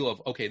get a feel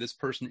of, okay, this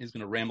person is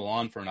going to ramble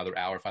on for another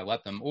hour if I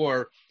let them,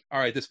 or all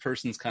right, this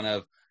person's kind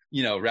of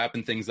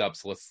wrapping things up,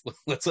 so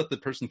let's let the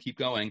person keep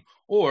going,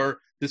 or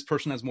this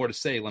person has more to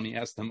say, let me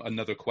ask them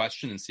another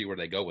question and see where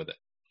they go with it.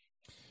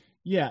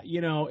 Yeah,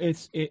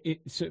 it's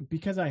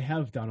because I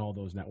have done all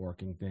those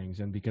networking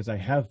things, and because I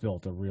have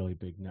built a really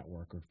big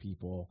network of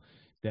people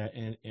that,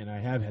 and I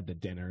have had the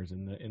dinners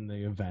and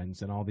the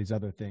events and all these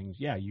other things.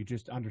 Yeah, you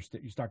just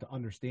understand. You start to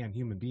understand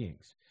human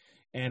beings,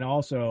 and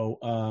also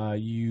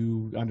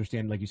you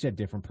understand, like you said,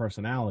 different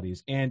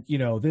personalities. And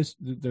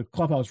the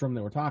Clubhouse room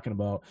that we're talking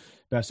about,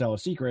 Bestseller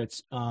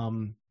Secrets.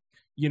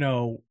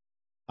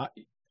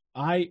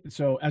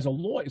 So as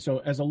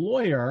a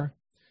lawyer,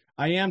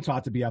 I am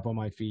taught to be up on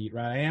my feet,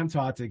 right? I am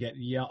taught to get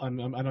yelled. I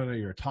don't know if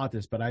you're taught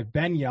this, but I've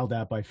been yelled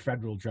at by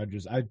federal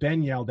judges. I've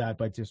been yelled at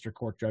by district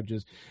court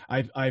judges.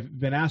 I've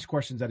been asked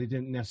questions that I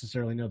didn't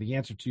necessarily know the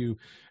answer to,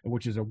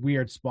 which is a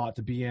weird spot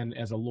to be in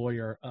as a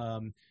lawyer.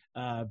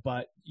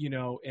 But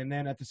and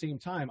then at the same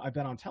time, I've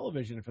been on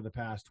television for the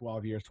past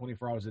 12 years,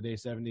 24 hours a day,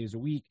 7 days a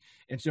week.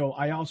 And so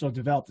I also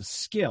developed a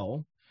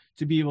skill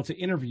to be able to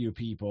interview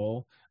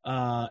people.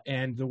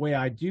 And the way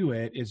I do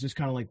it is just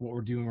kind of like what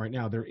we're doing right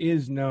now. There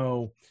is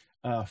no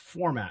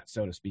format,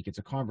 so to speak. It's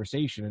a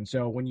conversation. And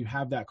so when you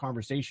have that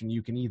conversation,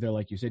 you can either,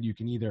 like you said, you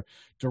can either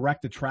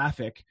direct the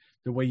traffic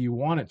the way you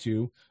want it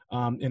to.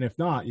 And if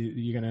not,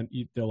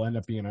 they'll end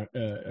up being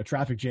a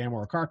traffic jam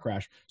or a car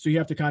crash. So you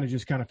have to kind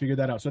of figure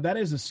that out. So that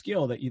is a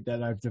skill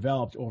that I've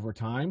developed over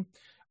time.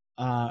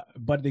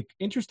 But the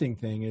interesting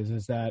thing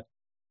is that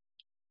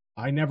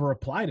I never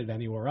applied it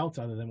anywhere else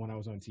other than when I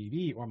was on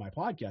TV or my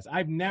podcast.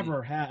 I've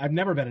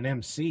never been an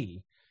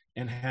MC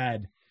and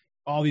had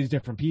all these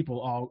different people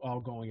all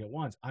going at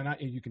once.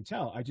 You can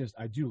tell,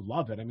 I do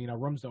love it. I mean, our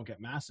rooms don't get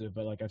massive,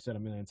 but like I've said a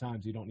million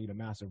times, you don't need a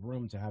massive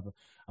room to have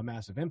a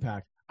massive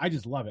impact. I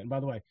just love it. And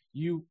by the way,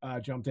 you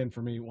jumped in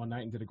for me one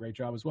night and did a great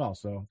job as well.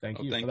 So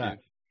thank you for that.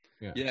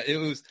 Yeah, it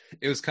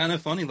was kind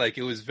of funny. Like,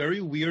 it was very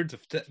weird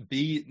to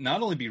be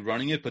not only be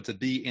running it, but to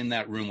be in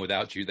that room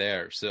without you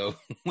there. So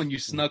when you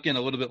snuck in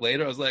a little bit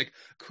later, I was like,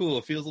 cool,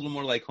 it feels a little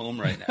more like home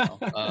right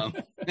now.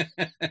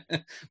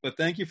 But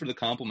thank you for the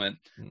compliment.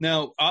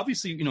 Now,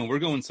 obviously, we're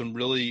going some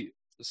really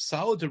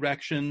solid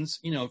directions,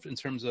 in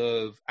terms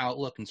of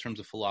outlook, in terms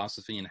of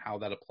philosophy and how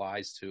that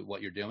applies to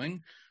what you're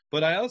doing.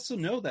 But I also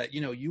know that,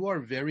 you are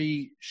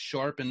very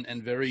sharp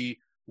and very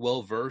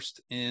well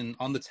versed in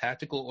on the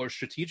tactical or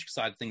strategic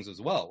side of things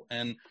as well.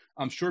 And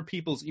I'm sure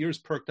people's ears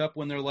perked up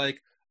when they're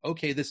like,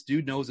 okay, this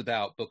dude knows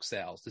about book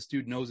sales. This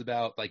dude knows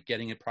about like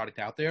getting a product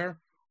out there.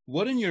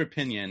 What, in your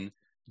opinion,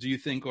 do you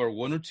think are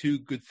one or two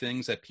good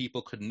things that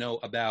people could know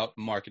about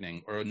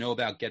marketing or know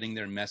about getting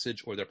their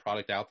message or their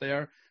product out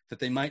there that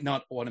they might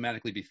not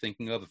automatically be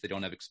thinking of if they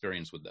don't have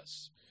experience with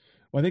this?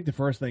 Well, I think the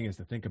first thing is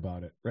to think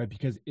about it, right?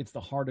 Because it's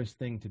the hardest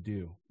thing to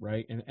do,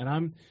 right?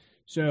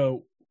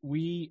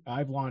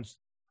 I've launched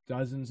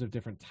dozens of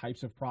different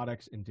types of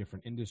products in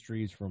different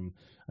industries, from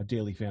a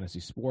daily fantasy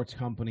sports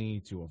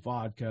company to a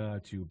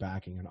vodka to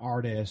backing an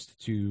artist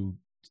to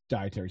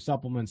dietary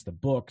supplements, the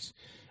books,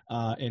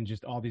 and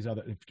just all these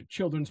other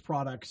children's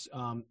products,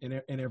 and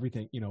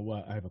everything.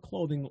 I have a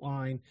clothing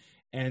line.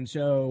 And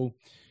so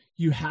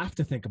you have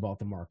to think about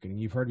the marketing.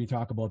 You've heard me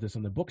talk about this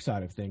on the book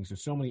side of things.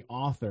 There's so many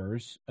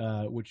authors,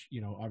 which,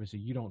 obviously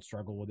you don't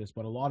struggle with this,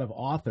 but a lot of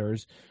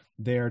authors,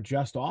 they're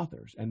just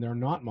authors and they're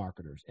not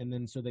marketers. And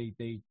then so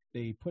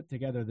they put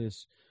together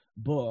this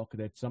book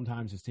that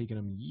sometimes has taken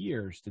them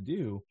years to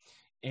do.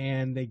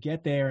 And they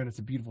get there and it's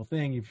a beautiful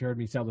thing. You've heard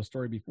me tell the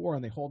story before,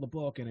 and they hold the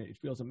book and it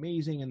feels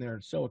amazing and they're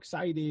so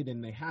excited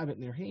and they have it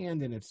in their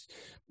hand and it's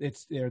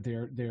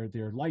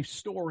their life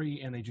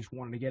story and they just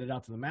wanted to get it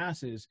out to the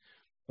masses.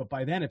 But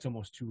by then it's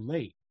almost too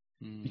late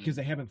because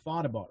they haven't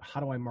thought about, how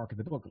do I market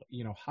the book?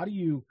 How do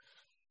you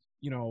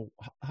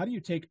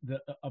take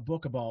a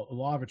book about the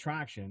law of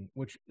attraction,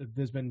 which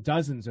there's been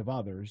dozens of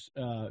others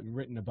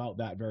written about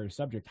that very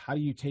subject. How do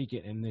you take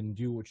it and then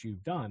do what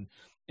you've done?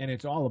 And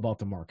it's all about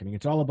the marketing.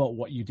 It's all about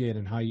what you did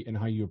and how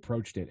you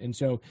approached it. And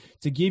so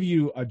to give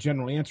you a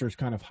general answer is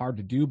kind of hard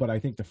to do, but I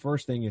think the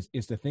first thing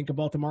is to think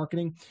about the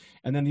marketing.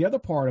 And then the other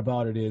part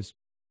about it is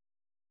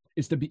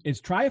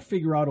try to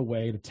figure out a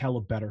way to tell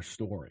a better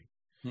story,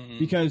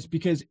 because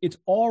it's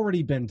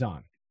already been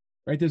done,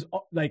 right?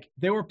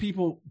 There were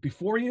people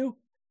before you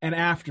and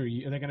after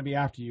you, and they're going to be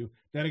after you,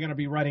 that are going to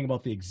be writing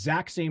about the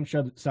exact same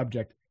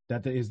subject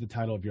that is the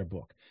title of your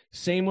book.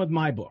 Same with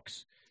my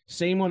books.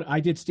 Same one.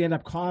 I did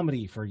stand-up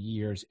comedy for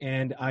years,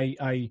 and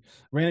I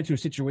ran into a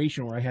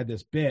situation where I had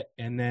this bit,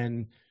 and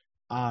then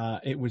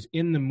it was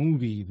in the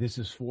movie This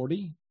Is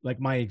 40, like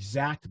my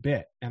exact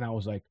bit, and I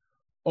was like,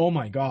 oh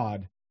my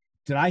God.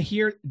 Did I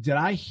hear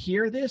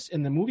this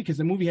in the movie? Because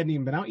the movie hadn't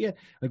even been out yet.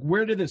 Like,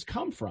 where did this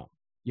come from?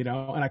 And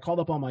I called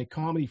up all my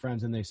comedy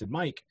friends and they said,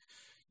 Mike,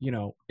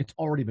 it's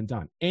already been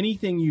done.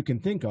 Anything you can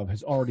think of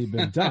has already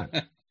been done.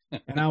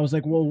 And I was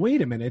like, well,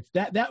 wait a minute.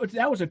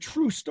 That was a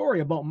true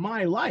story about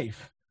my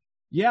life.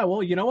 Yeah.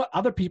 Well, you know what?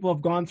 Other people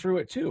have gone through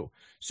it too.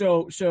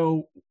 So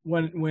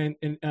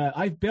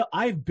I've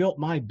built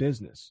my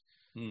business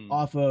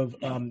off of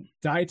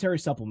dietary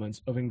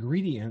supplements of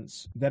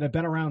ingredients that have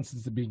been around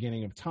since the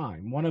beginning of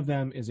time. One of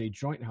them is a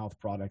joint health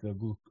product, a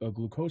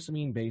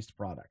glucosamine-based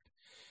product.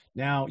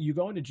 Now, you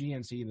go into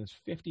GNC and there's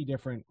 50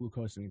 different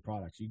glucosamine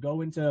products. You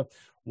go into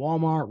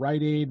Walmart,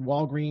 Rite Aid,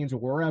 Walgreens, or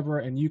wherever,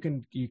 and you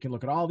can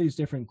look at all these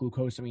different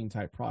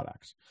glucosamine-type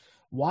products.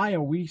 Why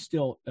do we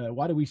still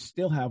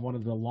have one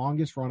of the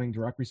longest running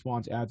direct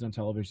response ads on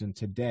television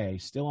today,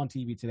 still on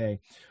TV today?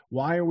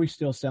 Why are we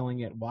still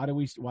selling it? Why do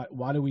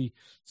we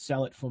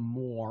sell it for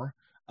more?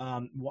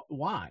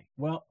 Why?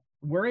 Well,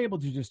 we're able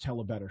to just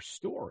tell a better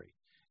story.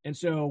 And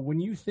so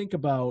when you think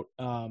about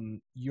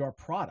your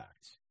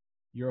product,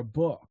 your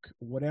book,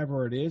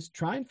 whatever it is,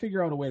 try and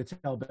figure out a way to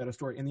tell a better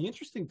story. And the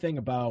interesting thing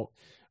about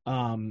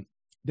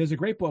there's a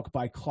great book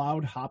by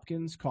Cloud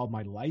Hopkins called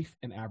My Life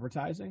in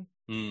Advertising.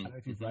 I don't know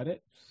if you've read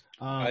it.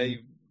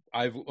 I'm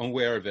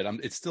aware of it.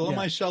 It's still on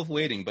my shelf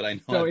waiting, but I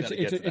know. So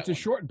it's a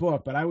short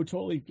book, but I would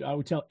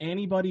tell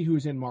anybody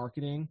who's in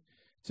marketing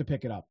to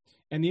pick it up.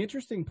 And the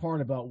interesting part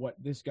about what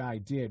this guy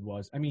did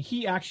was,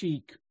 he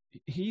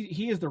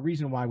is the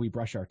reason why we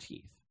brush our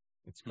teeth.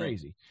 It's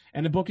crazy.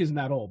 And the book isn't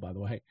that old, by the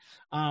way.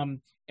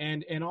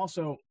 And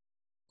also,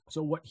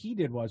 so what he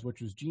did was,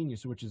 which was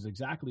genius, which is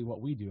exactly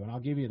what we do, and I'll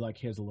give you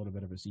here's a little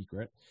bit of a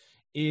secret,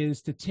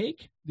 is to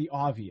take the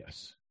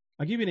obvious.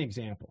 I'll give you an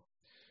example.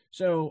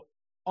 So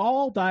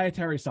all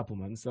dietary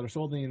supplements that are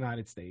sold in the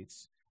United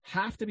States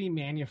have to be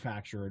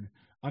manufactured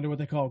under what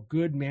they call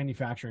good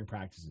manufacturing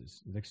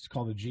practices. It's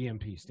called the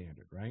GMP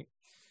standard, right?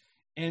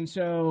 And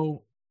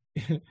so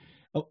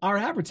our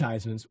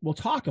advertisements will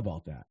talk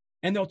about that.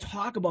 And they'll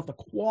talk about the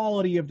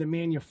quality of the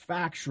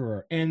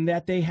manufacturer and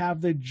that they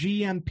have the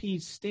GMP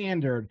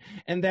standard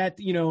and that,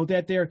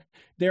 that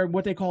they're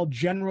what they call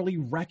generally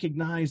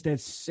recognized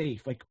as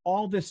safe. Like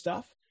all this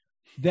stuff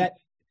that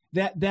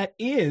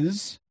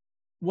is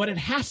what it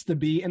has to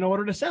be in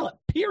order to sell it,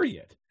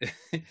 period.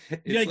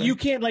 You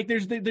can't,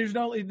 there's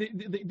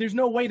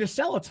no way to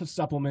sell a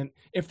supplement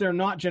if they're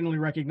not generally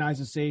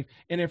recognized as safe.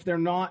 And if they're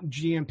not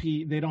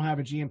GMP, they don't have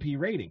a GMP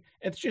rating.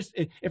 It's just,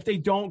 if they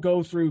don't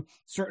go through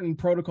certain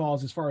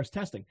protocols as far as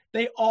testing,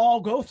 they all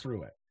go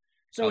through it.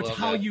 So it's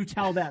how you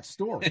tell that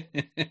story,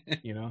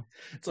 you know?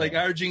 It's like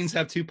our jeans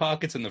have two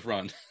pockets in the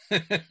front.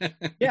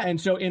 Yeah.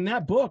 And so in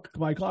that book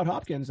by Claude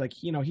Hopkins,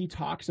 like, you know, he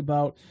talks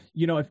about,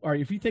 you know,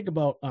 if you think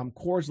about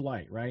Coors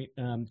Light, right?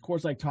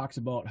 Coors Light talks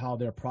about how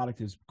their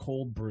product is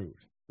cold brewed,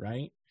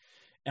 right?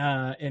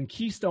 And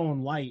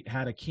Keystone Light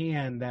had a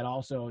can that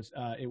also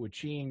it would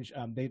change.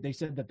 They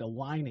said that the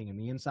lining and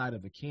the inside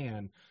of the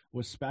can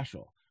was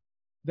special.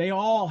 They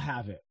all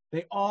have it.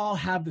 They all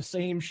have the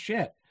same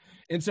shit.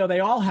 And so they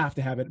all have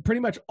to have it.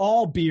 Pretty much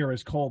all beer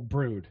is cold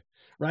brewed,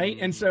 right?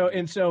 Mm-hmm.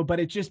 And so, but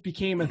it just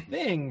became a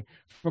thing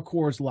for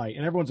Coors Light,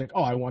 and everyone's like,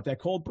 "Oh, I want that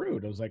cold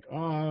brewed." I was like,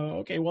 "Oh,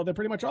 okay. Well, they're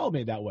pretty much all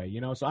made that way, you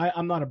know." So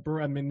I'm not a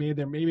brewer. I mean,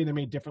 maybe they're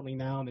made differently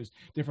now, and there's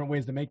different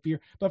ways to make beer.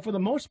 But for the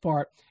most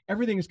part,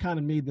 everything is kind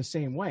of made the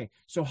same way.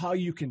 So how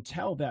you can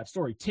tell that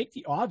story? Take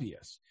the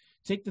obvious.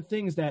 Take the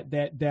things that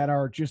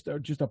are just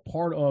a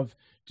part of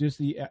just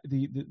the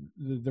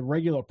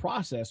regular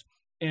process,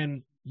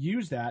 and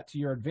use that to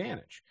your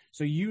advantage.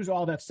 So use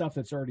all that stuff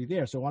that's already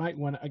there. So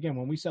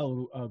when we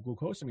sell a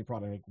glucosamine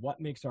product, like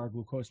what makes our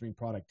glucosamine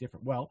product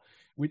different? Well,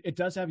 it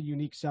does have a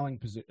unique selling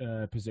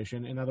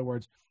position. In other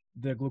words,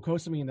 the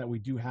glucosamine that we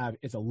do have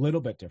is a little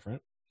bit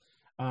different.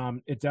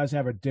 It does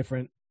have a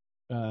different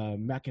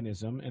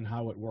mechanism and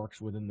how it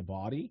works within the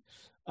body.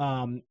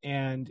 And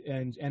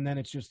then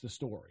it's just the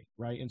story,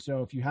 right? And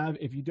so if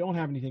you don't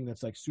have anything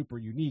that's like super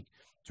unique,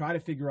 try to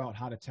figure out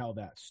how to tell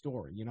that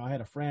story. You know, I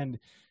had a friend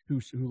who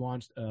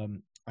launched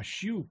a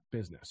shoe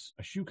business,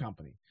 a shoe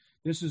company.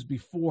 This is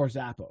before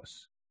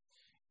Zappos.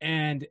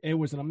 And it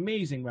was an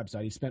amazing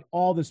website. He spent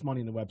all this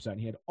money in the website,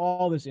 and he had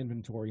all this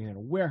inventory, and he had a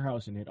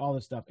warehouse, and he had all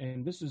this stuff.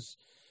 And this is,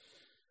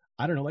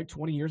 I don't know, like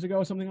 20 years ago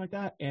or something like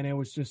that. And it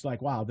was just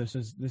like, wow, this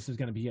is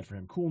going to be it for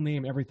him. Cool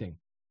name, everything.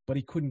 But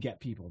he couldn't get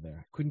people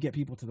there. Couldn't get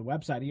people to the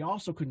website. He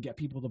also couldn't get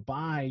people to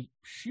buy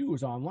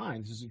shoes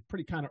online. This is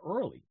pretty kind of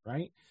early,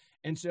 right?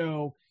 And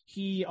so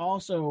he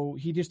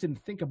just didn't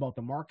think about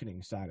the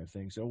marketing side of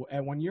things. So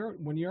when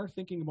you're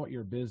thinking about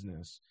your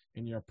business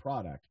and your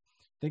product,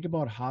 think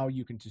about how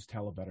you can just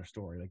tell a better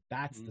story. Like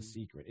that's the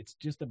secret. It's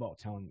just about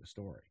telling the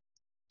story.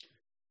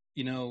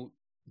 You know,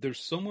 there's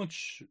so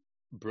much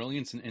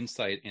brilliance and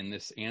insight in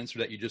this answer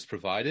that you just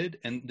provided.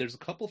 And there's a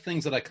couple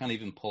things that I can't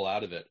even pull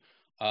out of it.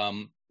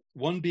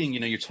 One being, you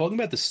know, you're talking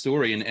about the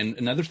story. And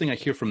another thing I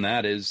hear from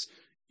that is,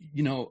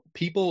 you know,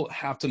 people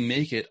have to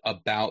make it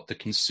about the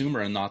consumer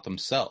and not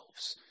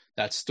themselves.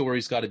 That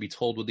story's got to be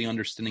told with the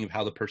understanding of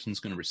how the person's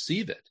going to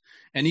receive it.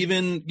 And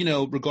even, you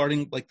know,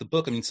 regarding like the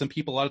book, I mean,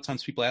 a lot of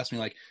times people ask me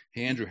like,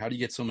 hey, Andrew, how do you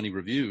get so many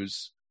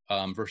reviews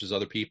versus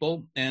other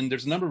people? And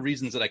there's a number of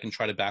reasons that I can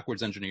try to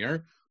backwards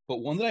engineer.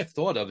 But one that I've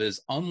thought of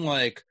is,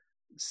 unlike,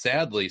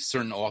 sadly,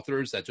 certain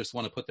authors that just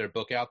want to put their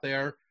book out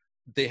there,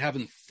 they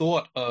haven't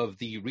thought of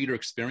the reader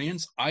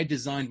experience. I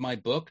designed my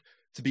book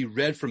to be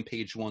read from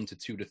page 1 to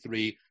 2 to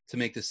 3 to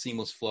make this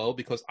seamless flow,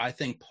 because I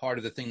think part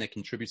of the thing that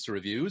contributes to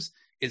reviews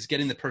is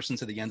getting the person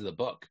to the end of the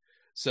book.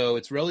 So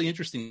it's really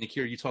interesting to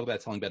hear you talk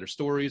about telling better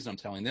stories. And I'm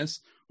telling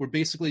this, where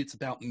basically it's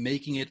about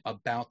making it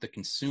about the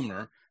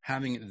consumer,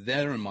 having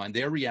their in mind,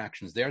 their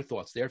reactions, their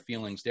thoughts, their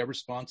feelings, their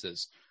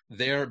responses,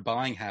 their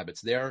buying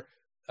habits, their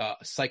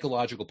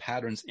psychological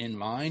patterns in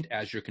mind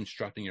as you're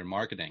constructing your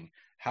marketing.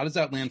 How does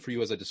that land for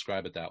you as I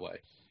describe it that way?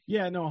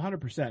 Yeah, no,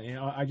 100%. You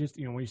know, I just,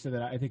 you know, when you said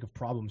that, I think of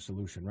problem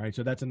solution, right?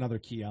 So that's another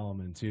key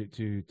element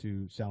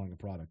to selling a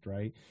product,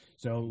 right?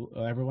 So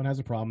everyone has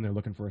a problem, they're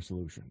looking for a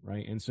solution,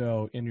 right? And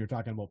you're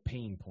talking about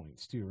pain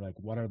points too, like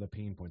what are the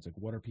pain points? Like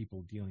what are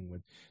people dealing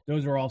with?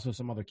 Those are also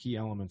some other key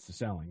elements to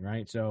selling,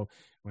 right? So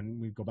when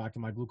we go back to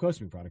my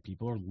glucosamine product,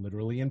 people are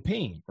literally in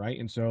pain, right?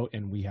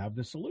 And we have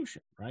the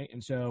solution, right?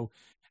 And so,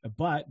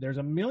 but there's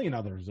a million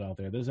others out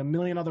there. There's a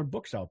million other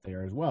books out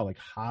there as well. Like,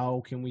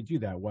 how can we do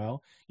that?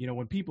 Well, you know,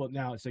 when people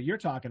now, so you're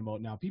talking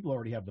about now, people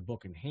already have the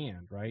book in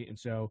hand, right? And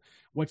so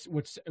what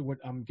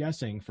I'm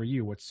guessing for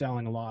you, what's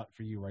selling a lot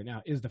for you right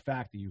now is the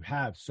fact that you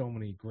have so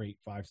many great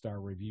 5-star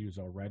reviews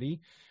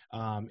already.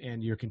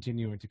 And you're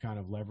continuing to kind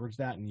of leverage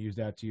that and use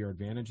that to your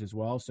advantage as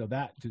well. So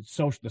that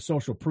the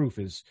social proof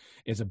is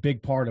a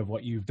big part of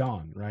what you've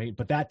done, right?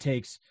 But that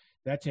takes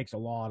a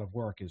lot of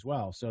work as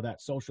well. So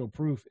that social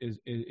proof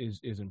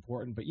is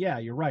important. But yeah,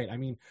 you're right. I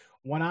mean,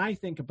 when I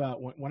think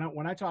about when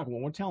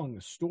we're telling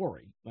the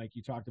story, like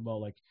you talked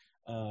about, like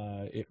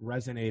it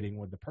resonating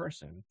with the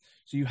person.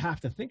 So you have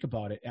to think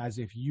about it as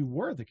if you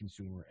were the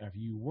consumer, if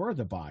you were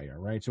the buyer,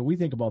 right? So we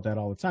think about that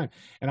all the time.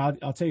 And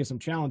I'll tell you some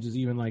challenges,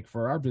 even like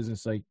for our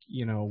business, like,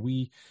 you know,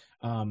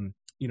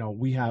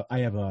 I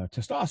have a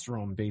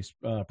testosterone based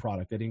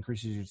product that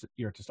increases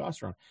your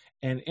testosterone.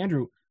 And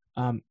Andrew,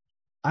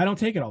 I don't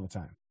take it all the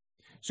time.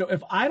 So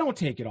if I don't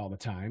take it all the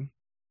time,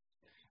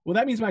 well,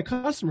 that means my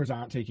customers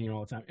aren't taking it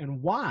all the time.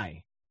 And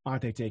why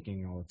aren't they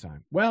taking it all the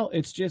time? Well,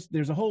 it's just,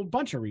 there's a whole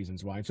bunch of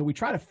reasons why. So we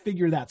try to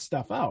figure that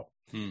stuff out.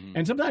 Mm-hmm.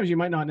 And sometimes you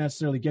might not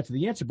necessarily get to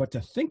the answer, but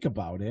to think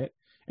about it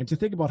And to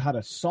think about how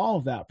to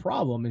solve that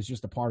problem is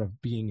just a part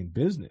of being in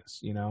business,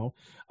 you know?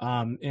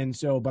 And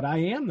so, but I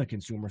am the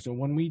consumer. So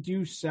when we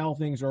do sell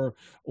things or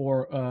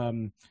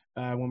when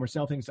we're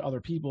selling things to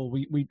other people,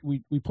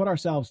 we put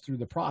ourselves through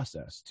the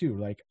process too.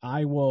 Like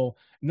I will,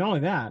 not only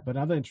that, but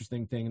another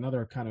interesting thing,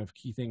 another kind of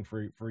key thing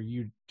for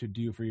you to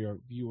do for your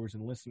viewers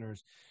and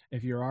listeners,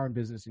 if you are in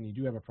business and you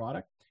do have a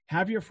product,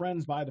 have your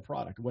friends buy the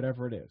product,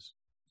 whatever it is,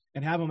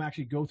 and have them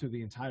actually go through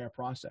the entire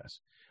process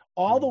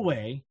all the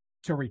way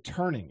to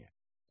returning it.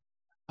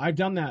 I've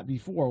done that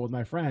before with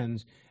my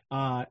friends,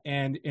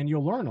 and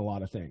you'll learn a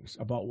lot of things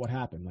about what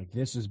happened. Like,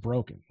 this is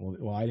broken.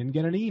 Well, I didn't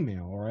get an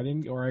email, or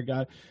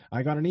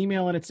I got an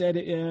email and it said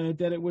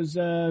that it was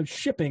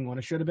shipping when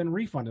it should have been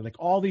refunded. Like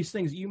all these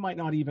things you might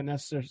not even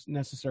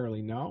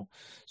necessarily know.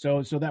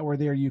 So that we're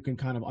there, you can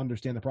kind of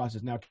understand the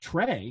process. Now,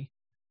 Trey,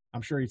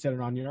 I'm sure he said it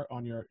on your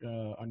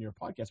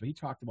podcast, but he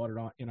talked about it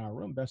in our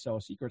room,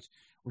 Bestseller Secrets,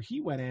 where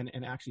he went in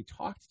and actually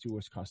talked to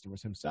his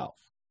customers himself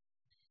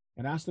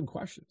and ask them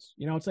questions.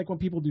 You know, it's like when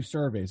people do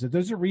surveys.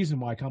 There's a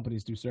reason why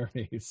companies do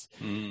surveys,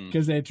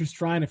 because they're just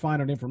trying to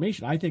find out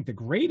information. I think the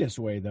greatest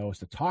way, though, is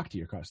to talk to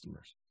your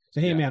customers.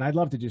 Say, hey, man, I'd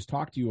love to just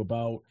talk to you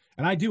about,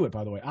 and I do it,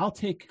 by the way. I'll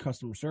take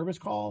customer service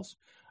calls.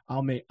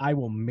 I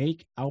will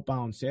make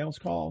outbound sales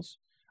calls.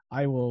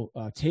 I will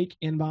take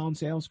inbound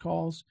sales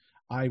calls.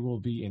 I will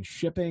be in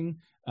shipping.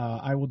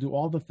 I will do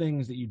all the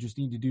things that you just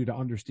need to do to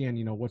understand,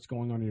 you know, what's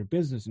going on in your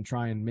business and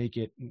try and make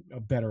it a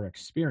better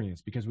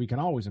experience, because we can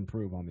always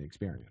improve on the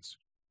experience.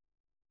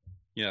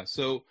 Yeah.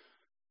 So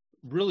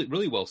really,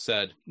 really well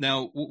said.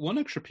 Now, one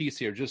extra piece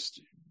here, just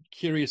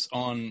curious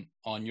on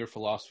your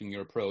philosophy and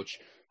your approach.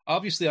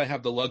 Obviously, I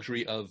have the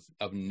luxury of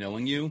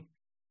knowing you.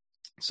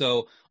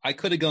 So I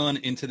could have gone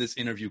into this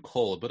interview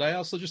cold, but I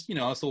also just, you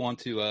know, also want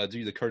to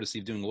do the courtesy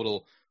of doing a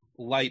little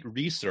light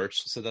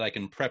research so that I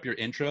can prep your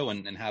intro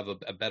and have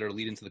a better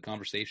lead into the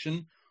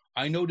conversation.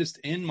 I noticed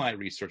in my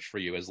research for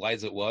you, as light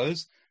as it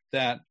was,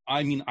 that,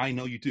 I mean, I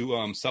know you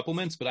do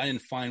supplements, but I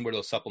didn't find where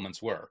those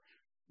supplements were.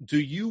 Do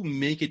you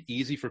make it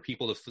easy for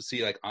people to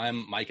see, like,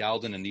 I'm Mike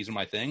Alden and these are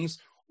my things?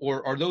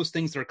 Or are those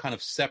things that are kind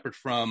of separate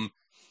from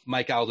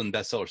Mike Alden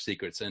Bestseller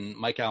Secrets and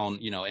Mike Allen,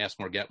 you know, Ask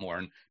More, Get More,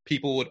 and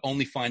people would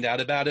only find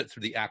out about it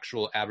through the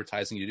actual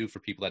advertising you do for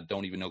people that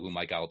don't even know who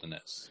Mike Alden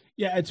is?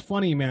 Yeah, it's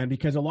funny, man,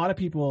 because a lot of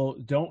people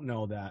don't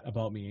know that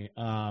about me.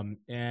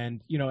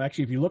 And, you know,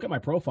 actually, if you look at my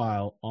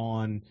profile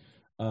on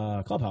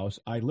Clubhouse,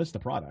 I list the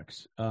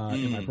products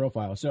in my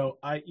profile. So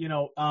I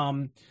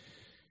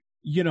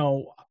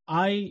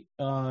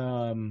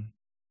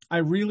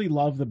really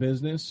love the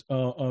business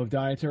of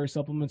dietary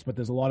supplements, but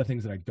there's a lot of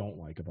things that I don't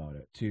like about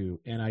it too.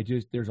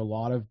 And there's a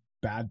lot of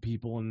bad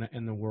people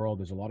in the world.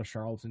 There's a lot of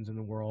charlatans in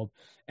the world.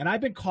 And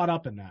I've been caught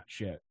up in that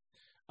shit.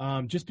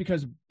 Just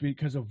because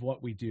of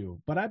what we do.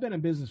 But I've been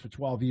in business for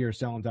 12 years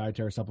selling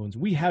dietary supplements.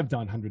 We have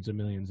done hundreds of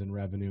millions in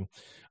revenue,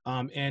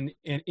 and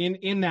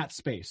in that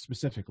space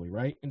specifically,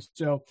 right? And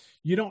so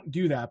you don't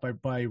do that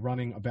by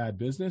running a bad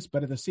business,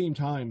 but at the same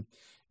time,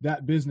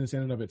 that business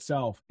in and of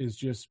itself is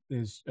you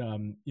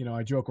know,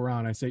 I joke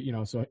around. I say, you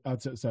know, so I'll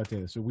tell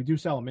you this. So we do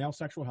sell a male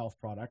sexual health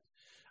product.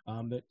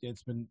 That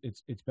it's been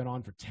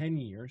on for 10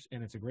 years,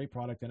 and it's a great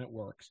product and it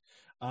works.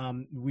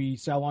 We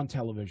sell on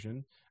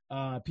television.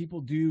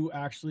 People do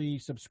actually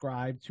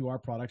subscribe to our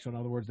products. So in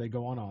other words, they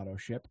go on auto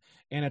ship,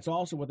 and it's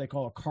also what they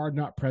call a card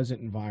not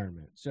present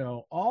environment.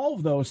 So all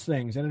of those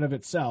things in and of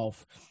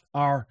itself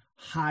are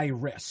high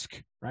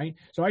risk, right?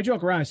 So I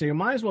joke around. I say, you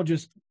might as well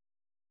just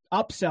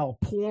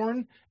upsell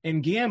porn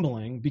and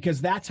gambling,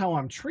 because that's how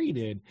I'm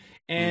treated.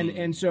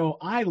 And so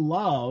I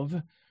love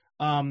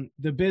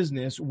the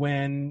business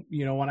when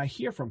I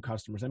hear from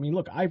customers. I mean,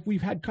 look,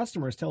 we've had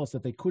customers tell us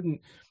that they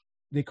couldn't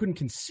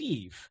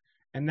conceive,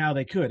 and now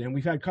they could. And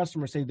we've had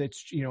customers say that,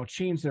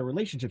 changed their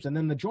relationships. And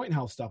then the joint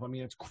health stuff, I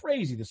mean, it's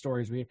crazy, the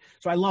stories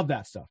so I love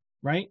that stuff,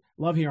 right?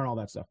 Love hearing all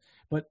that stuff.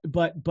 But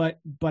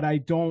I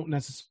don't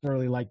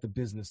necessarily like the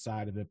business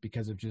side of it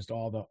because of just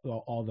all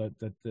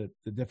the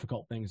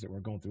difficult things that we're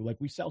going through. Like,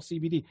 we sell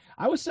CBD.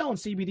 I was selling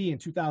CBD in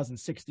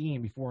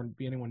 2016 before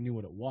anyone knew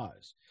what it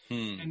was.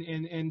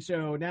 And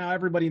so now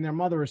everybody and their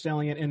mother is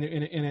selling it, and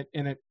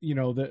it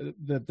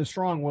the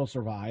strong will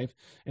survive.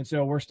 And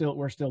so we're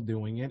still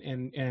doing it,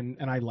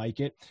 and I like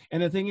it.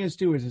 And the thing is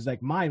too is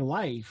like my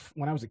life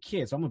when I was a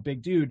kid. So I'm a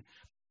big dude.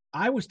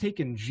 I was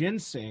taking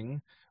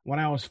ginseng when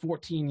I was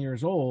 14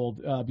 years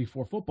old,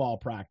 before football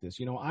practice.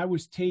 I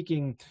was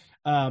taking,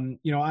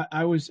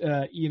 I was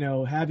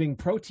having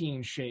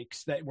protein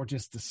shakes that were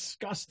just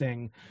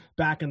disgusting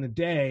back in the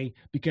day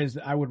because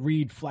I would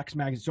read Flex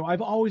magazine. So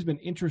I've always been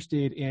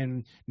interested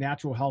in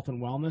natural health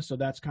and wellness. So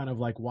that's kind of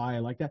like why I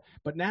like that.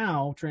 But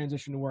now,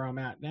 transition to where I'm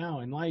at now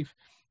in life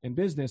and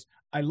business,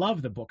 I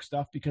love the book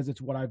stuff because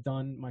it's what I've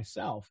done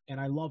myself, and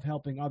I love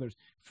helping others.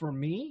 For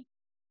me,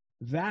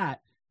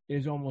 that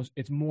is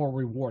it's more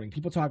rewarding.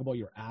 People talk about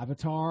your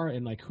avatar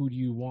and like, who do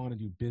you want to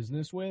do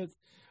business with?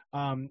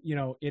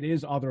 it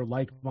is other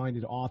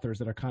like-minded authors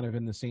that are kind of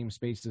in the same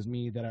space as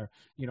me that are,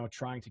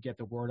 trying to get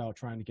the word out,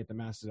 trying to get the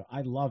masses out.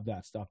 I love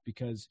that stuff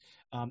because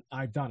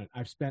I've done it.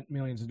 I've spent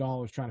millions of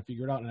dollars trying to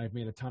figure it out, and I've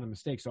made a ton of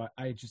mistakes. So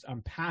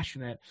I'm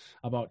passionate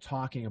about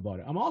talking about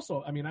it. I'm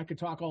also, I could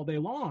talk all day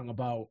long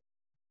about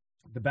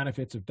the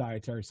benefits of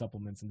dietary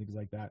supplements and things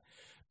like that.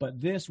 But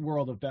this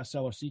world of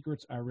bestseller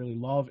secrets, I really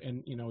love.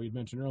 And, you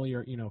mentioned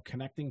earlier,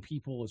 connecting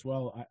people as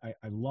well. I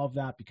love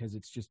that because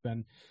it's just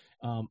been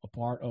a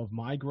part of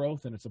my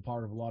growth, and it's a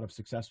part of a lot of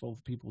successful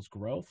people's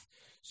growth.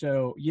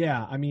 So,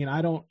 yeah,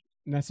 I don't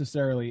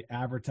necessarily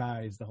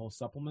advertise the whole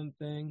supplement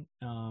thing.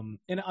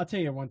 And I'll tell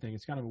you one thing,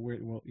 it's kind of a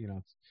weird,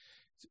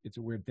 it's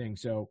a weird thing.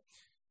 So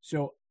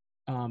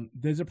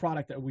there's a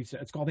product that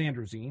it's called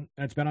Androzene,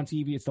 and it's been on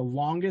TV. It's the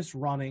longest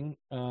running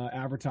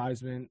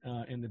advertisement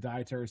in the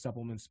dietary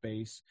supplement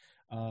space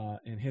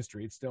in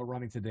history. It's still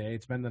running today.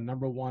 It's been the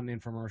number one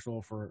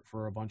infomercial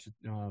for a bunch of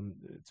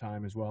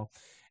time as well.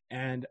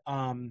 And,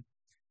 and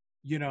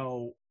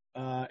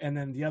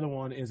then the other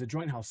one is a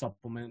joint health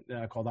supplement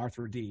called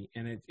Arthro D,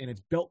 and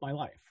it's built my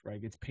life,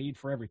 right? It's paid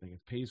for everything. It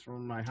pays for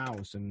my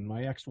house and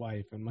my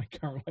ex-wife and my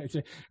current wife,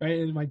 right?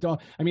 And my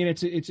dog.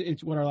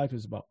 It's what our life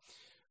is about.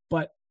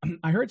 But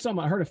I heard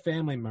a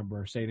family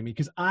member say to me,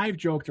 because I've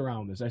joked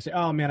around this. I say,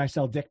 "Oh man, I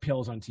sell dick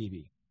pills on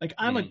TV." Like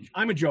I'm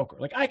a joker.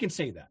 Like I can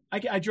say that.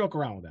 I joke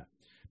around with that.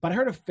 But I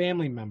heard a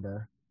family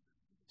member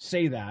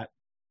say that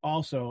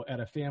also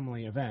at a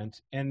family event,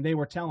 and they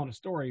were telling a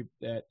story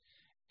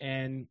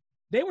and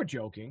they were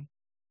joking,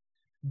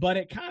 but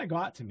it kind of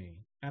got to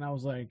me, and I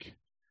was like,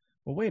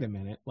 "Well, wait a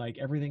minute. Like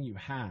everything you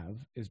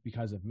have is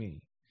because of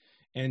me."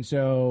 And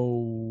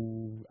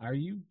so are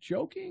you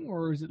joking,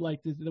 or is it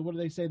like, what do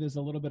they say? There's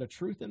a little bit of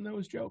truth in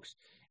those jokes.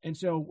 And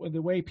so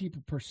the way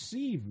people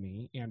perceive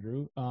me,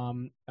 Andrew,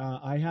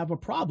 I have a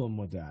problem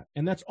with that.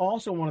 And that's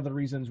also one of the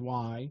reasons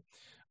why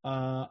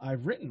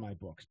I've written my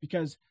books,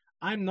 because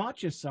I'm not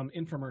just some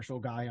infomercial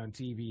guy on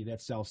TV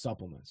that sells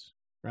supplements,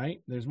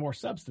 right? There's more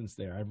substance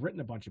there. I've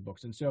written a bunch of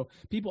books. And so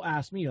people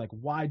ask me, like,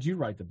 why'd you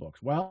write the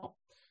books? Well,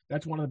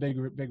 that's one of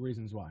the big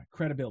reasons why.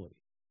 Credibility.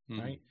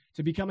 Right?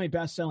 To become a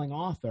best-selling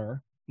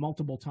author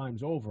multiple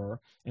times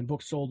over and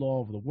books sold all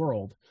over the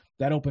world,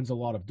 that opens a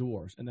lot of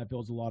doors, and that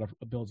builds a lot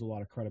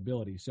of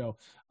credibility. So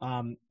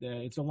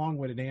it's a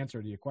long-winded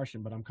answer to your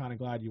question, but I'm kind of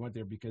glad you went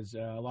there, because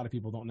a lot of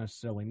people don't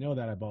necessarily know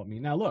that about me.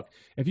 Now, look,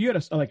 if you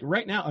had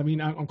right now,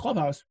 on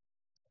Clubhouse,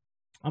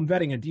 I'm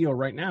vetting a deal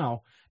right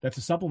now that's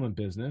a supplement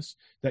business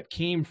that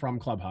came from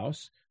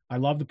Clubhouse. I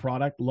love the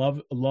product,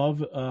 love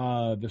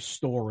the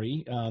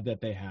story that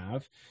they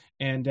have.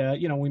 And,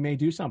 we may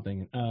do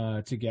something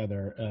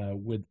together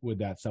with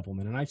that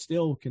supplement. And I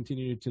still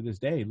continue to this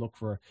day look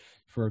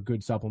for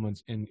good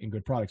supplements and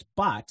good products.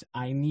 But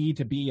I need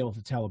to be able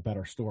to tell a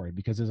better story,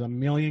 because there's a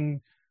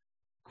million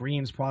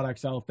greens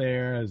products out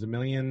there. There's a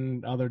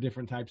million other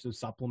different types of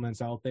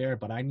supplements out there.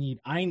 But I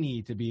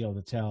need to be able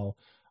to tell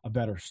a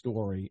better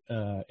story,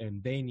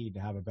 and they need to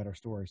have a better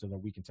story so that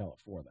we can tell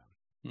it for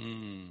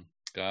them.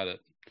 Got it.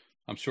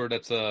 I'm sure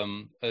that's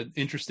an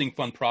interesting,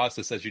 fun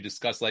process as you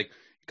discuss, like,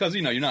 because,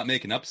 you're not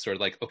making up a story.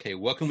 Like, okay,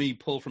 what can we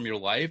pull from your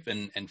life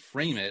and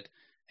frame it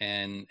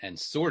and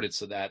sort it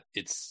so that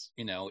it's,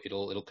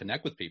 it'll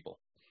connect with people.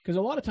 Because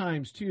a lot of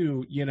times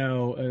too,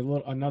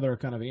 another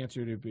kind of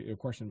answer to your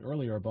question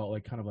earlier about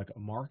like kind of like a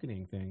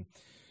marketing thing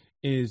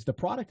is the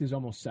product is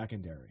almost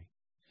secondary.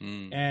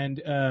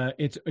 And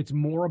it's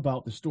more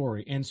about the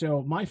story. And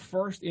so my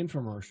first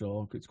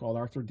infomercial, it's called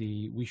Arthro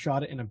D. We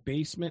shot it in a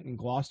basement in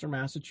Gloucester,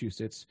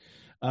 Massachusetts,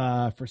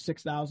 for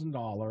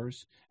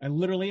 $6,000, and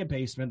literally a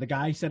basement. The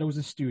guy said it was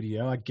a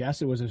studio. I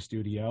guess it was a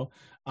studio.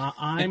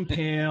 I'm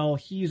pale.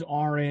 He's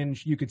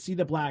orange. You could see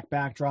the black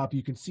backdrop.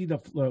 You can see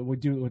we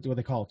do what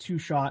they call a two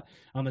shot.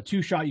 On the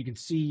two shot, you can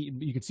see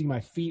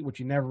my feet, which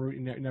you never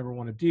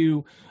want to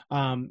do.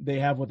 We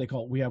have what they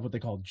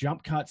call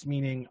jump cuts,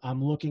 meaning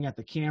I'm looking at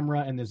the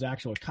camera and there's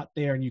actually a cut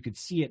there, and you could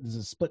see it. There's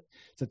a split.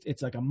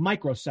 It's like a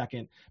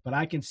microsecond, but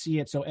I can see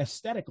it. So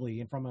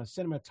aesthetically and from a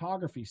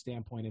cinematography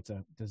standpoint, it's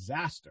a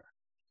disaster,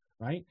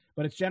 right?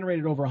 But it's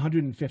generated over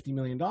 $150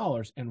 million.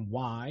 And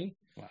why?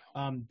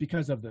 Wow.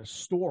 Because of the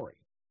story,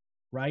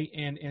 right?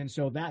 And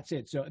so that's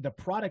it. So the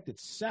product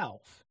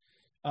itself,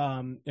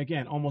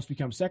 again, almost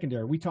becomes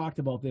secondary. We talked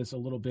about this a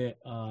little bit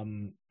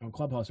on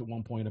Clubhouse at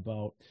one point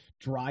about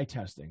dry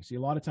testing. See,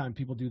 a lot of time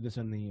people do this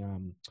in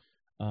the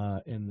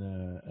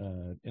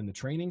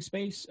training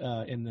space,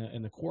 in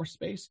the course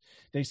space.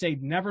 They say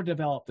never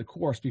develop the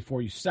course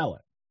before you sell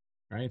it,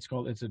 right?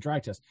 It's a dry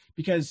test,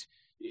 because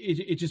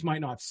it just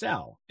might not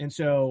sell. And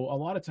so a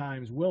lot of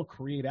times we'll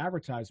create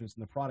advertisements,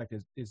 and the product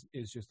is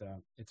just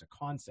it's a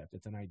concept.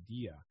 It's an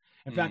idea.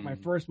 In fact, my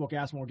first book,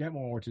 Ask More, Get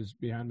More, which is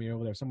behind me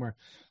over there somewhere,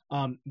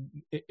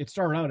 it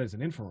started out as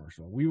an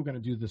infomercial. We were going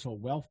to do this whole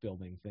wealth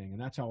building thing, and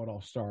that's how it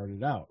all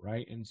started out,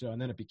 right? And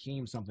then it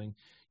became something,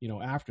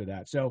 after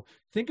that. So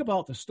think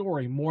about the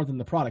story more than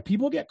the product.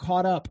 People get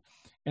caught up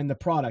in the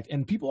product,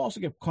 and people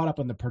also get caught up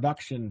in the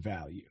production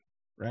value,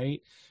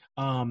 right?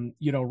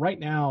 Right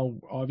now,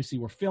 obviously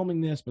we're filming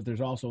this, but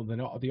there's also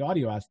the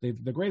audio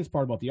aspect. The greatest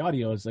part about the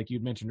audio is, like you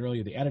mentioned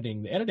earlier, the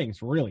editing. The editing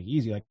is really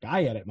easy. Like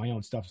I edit my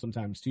own stuff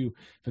sometimes too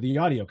for the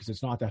audio because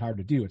it's not that hard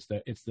to do. It's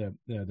the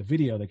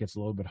video that gets a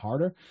little bit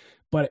harder,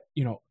 but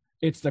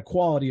it's the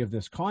quality of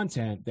this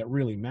content that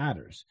really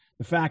matters.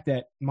 The fact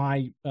that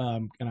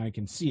and I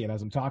can see it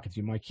as I'm talking to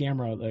you, my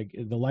camera, like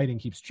the lighting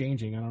keeps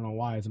changing. I don't know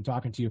why as I'm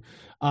talking to you.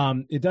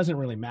 It doesn't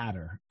really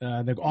matter.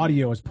 The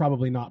audio is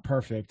probably not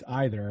perfect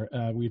either.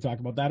 We talked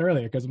about that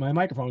earlier because my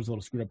microphone was a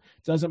little screwed up.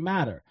 It doesn't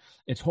matter.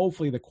 It's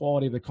hopefully the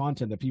quality of the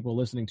content that people are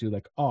listening to,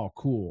 like, oh,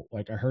 cool.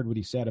 Like I heard what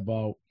he said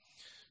about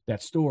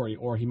that story,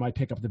 or he might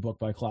pick up the book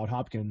by Cloud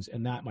Hopkins,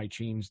 and that might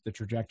change the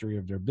trajectory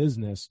of their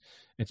business.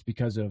 It's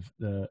because of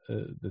the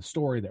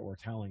story that we're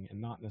telling, and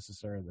not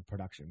necessarily the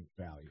production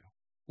value.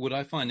 What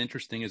I find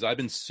interesting is I've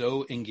been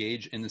so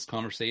engaged in this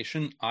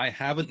conversation, I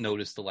haven't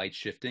noticed the light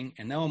shifting,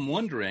 and now I'm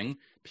wondering,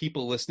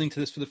 people listening to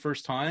this for the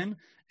first time,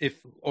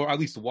 or at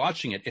least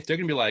watching it, if they're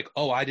going to be like,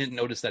 "Oh, I didn't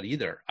notice that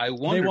either." I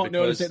wonder. They won't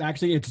notice it.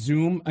 Actually, it's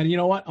Zoom, and you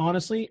know what?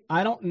 Honestly,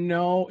 I don't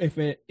know if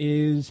it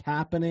is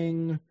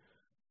happening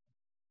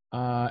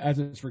as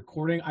it's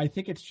recording. I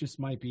think it's just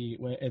might be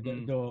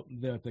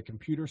the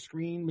computer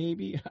screen,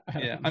 maybe.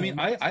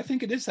 I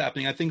think it is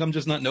happening. I think I'm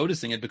just not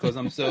noticing it because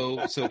I'm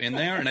so in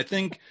there. And I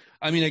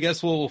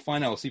guess we'll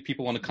find out. We'll see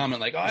people want to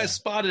comment like, "Oh, I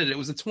spotted it. It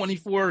was at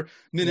 24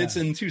 minutes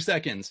and 2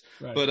 seconds."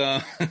 Right.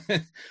 But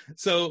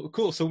so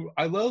cool. So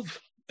I love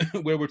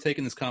where we're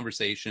taking this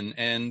conversation,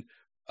 and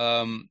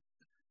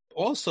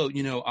also,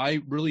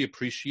 I really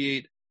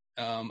appreciate.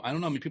 I don't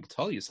know how many people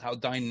tell you how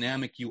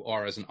dynamic you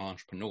are as an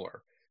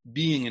entrepreneur,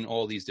 being in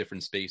all these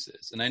different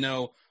spaces. And I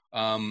know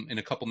in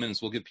a couple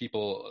minutes, we'll give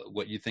people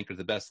what you think are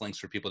the best links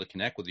for people to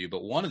connect with you.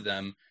 But one of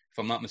them, if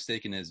I'm not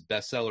mistaken, is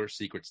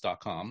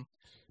bestsellersecrets.com.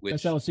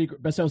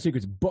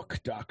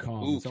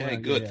 Bestsellersecretsbook.com. Okay,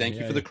 good. Thank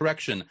you for the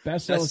correction.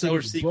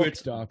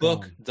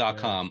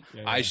 Bestsellersecretsbook.com.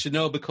 I should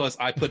know because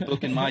I put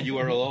book in my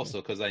URL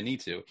also because I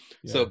need to.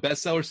 Yeah. So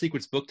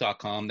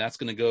bestsellersecretsbook.com, that's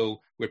going to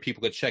go where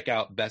people could check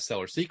out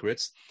Bestseller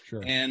Secrets.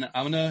 Sure. And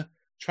I'm going to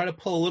try to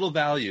pull a little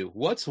value.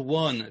 What's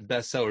one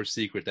bestseller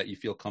secret that you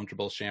feel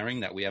comfortable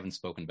sharing that we haven't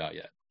spoken about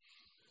yet?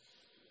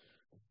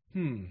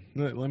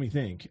 Let me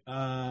think.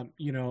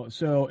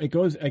 So it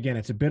goes, again,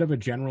 it's a bit of a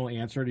general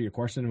answer to your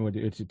question.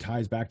 It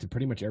ties back to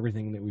pretty much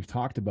everything that we've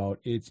talked about.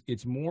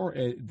 It's more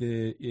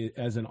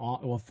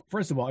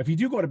first of all, if you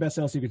do go to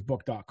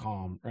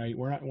bestsellersecretsbook.com, right,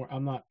 we weren't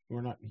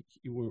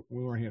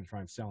here to try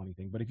and sell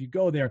anything, but if you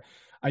go there,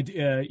 I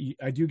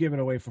do give it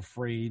away for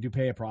free. You do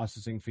pay a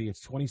processing fee.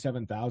 It's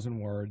 27,000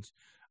 words.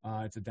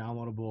 It's a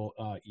downloadable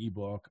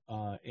ebook,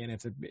 and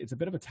it's a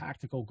bit of a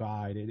tactical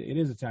guide. It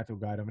is a tactical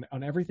guide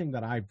on everything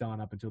that I've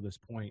done up until this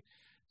point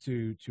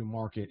to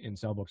market and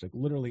sell books, like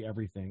literally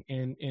everything.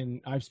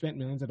 And I've spent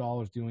millions of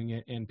dollars doing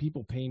it, and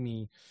people pay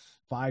me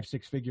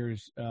 5-6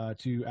 figures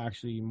to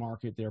actually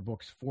market their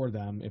books for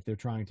them if they're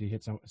trying to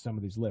hit some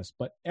of these lists.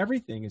 But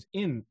everything is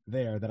in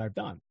there that I've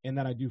done and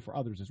that I do for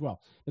others as well.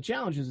 The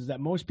challenge is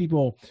that most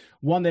people,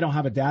 one, they don't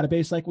have a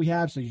database like we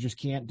have, so you just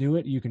can't do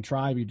it. You can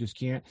try, but you just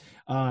can't.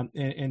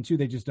 And two,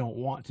 they just don't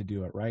want to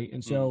do it, right?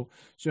 And so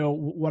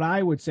what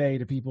I would say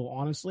to people,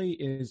 honestly,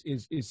 is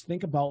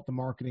think about the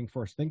marketing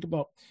first. Think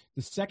about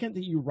the second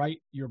that you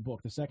write your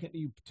book, the second that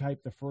you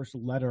type the first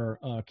letter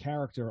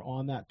character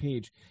on that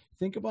page,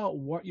 think about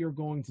what you're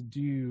going to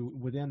do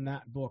within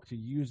that book to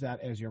use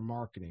that as your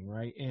marketing,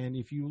 right? And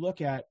if you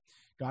look at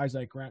guys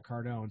like Grant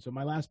Cardone, so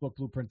my last book,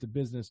 Blueprint to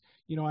Business,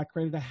 I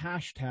created a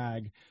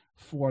hashtag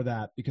for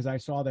that because I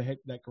saw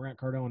that Grant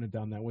Cardone had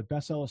done that. With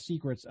Bestseller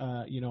Secrets,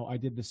 I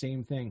did the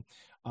same thing.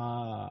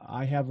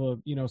 I have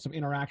some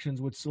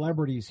interactions with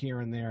celebrities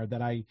here and there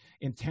that I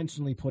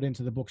intentionally put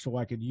into the book so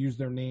I could use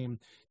their name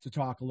to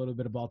talk a little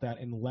bit about that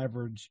and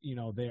leverage,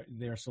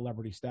 their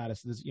celebrity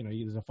status. There's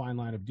a fine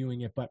line of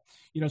doing it, but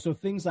so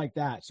things like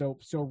that. So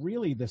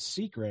really the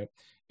secret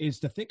is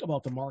to think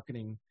about the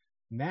marketing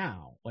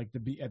now, like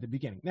at the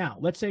beginning. Now,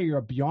 let's say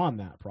you're beyond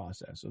that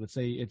process. So let's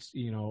say it's,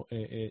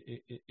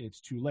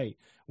 it's too late.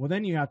 Well,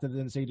 then you have to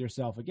then say to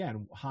yourself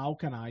again, how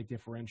can I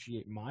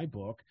differentiate my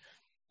book,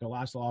 the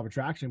Last Law of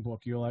Attraction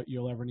book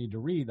you'll ever need to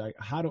read? Like,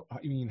 how do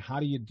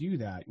you do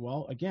that?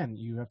 Well, again,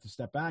 you have to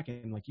step back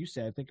and, like you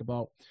said, think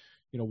about,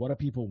 what do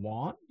people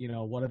want?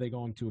 What are they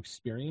going to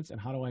experience,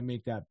 and how do I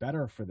make that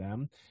better for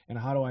them? And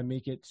how do I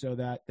make it so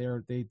that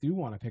they do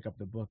want to pick up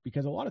the book?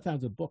 Because a lot of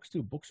times with books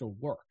are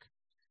work.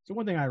 So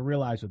one thing I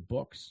realized with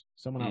books,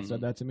 someone else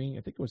said that to me.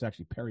 I think it was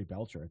actually Perry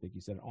Belcher. I think he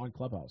said it on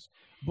Clubhouse.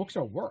 Books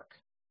are work.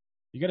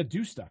 You got to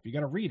do stuff. You got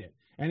to read it.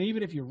 And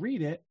even if you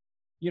read it,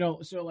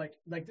 so like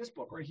this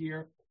book right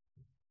here,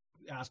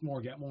 Ask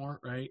More, Get More,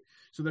 right?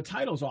 So the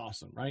title's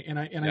awesome, right? And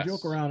I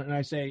joke around and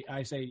I say,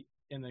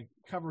 and the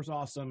cover's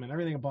awesome and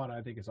everything about it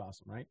I think is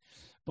awesome, right?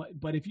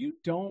 But if you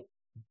don't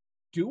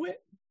do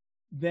it,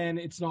 then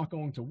it's not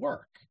going to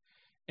work.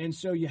 And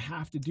so you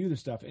have to do the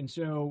stuff. And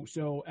so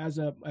as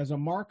a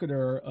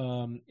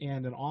marketer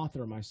and an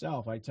author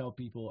myself, I tell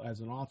people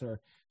as an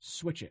author,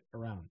 switch it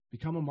around.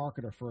 Become a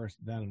marketer first,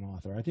 then an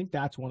author. I think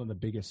that's one of the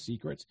biggest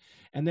secrets.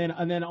 And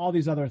then all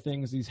these other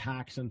things, these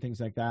hacks and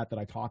things like that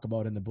I talk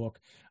about in the book,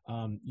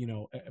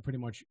 pretty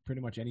much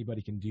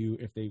anybody can do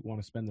if they want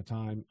to spend the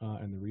time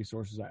and the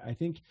resources. I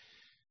think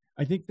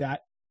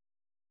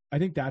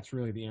that's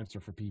really the answer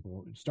for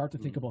people. Start to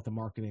think about the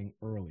marketing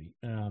early.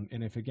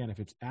 And if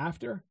it's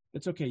after,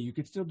 it's okay. You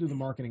could still do the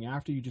marketing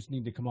after. You just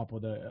need to come up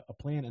with a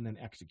plan and then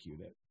execute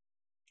it.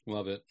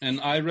 Love it.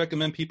 And I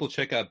recommend people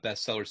check out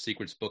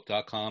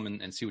bestsellersecretsbook.com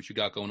and see what you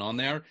got going on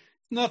there.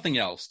 Nothing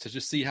else, to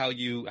just see how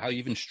you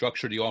even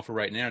structure the offer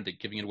right now, to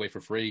giving it away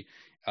for free.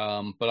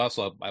 But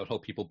also I would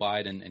hope people buy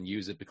it and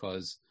use it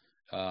because,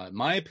 in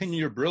my opinion,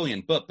 you're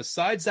brilliant. But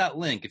besides that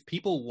link, if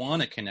people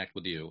want to connect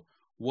with you,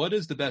 what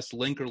is the best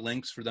link or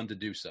links for them to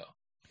do so?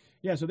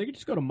 Yeah, so they can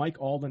just go to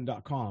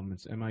MikeAlden.com.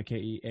 It's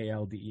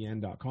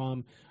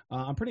MikeAlden.com.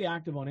 I'm pretty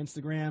active on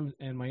Instagram,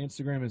 and my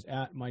Instagram is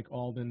at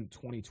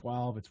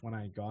MikeAlden2012. It's when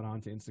I got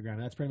onto Instagram.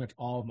 That's pretty much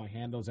all of my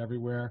handles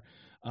everywhere.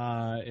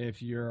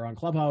 If you're on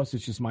Clubhouse,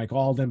 it's just Mike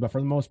Alden, but for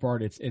the most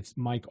part, it's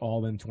Mike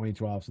Alden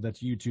 2012. So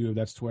that's YouTube,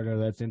 that's Twitter,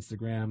 that's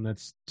Instagram,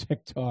 that's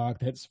TikTok,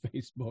 that's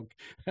Facebook,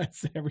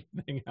 that's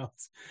everything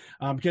else.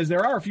 Because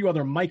there are a few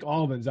other Mike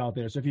Aldens out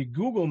there. So if you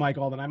Google Mike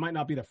Alden, I might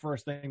not be the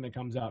first thing that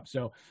comes up.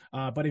 So,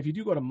 but if you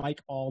do go to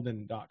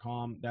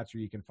MikeAlden.com, that's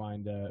where you can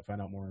find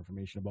out more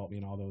information about me,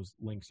 and all those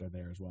links are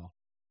there as well.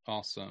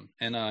 Awesome.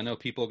 And I know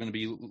people are going to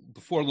be,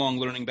 before long,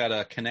 learning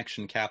about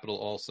Connection Capital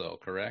also,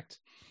 correct?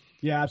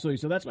 Yeah, absolutely.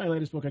 So that's my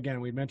latest book. Again,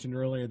 we mentioned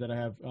earlier that I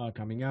have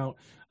coming out,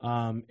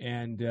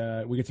 and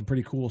we get some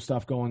pretty cool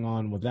stuff going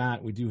on with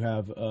that. We do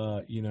have,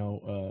 a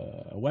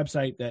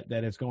website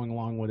that is going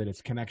along with it.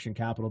 It's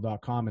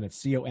connectioncapital.com, and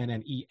it's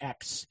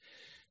CONNEXTION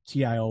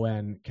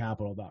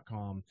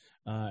capital.com.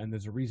 And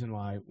there's a reason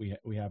why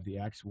we have the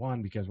X.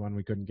 One, because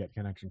we couldn't get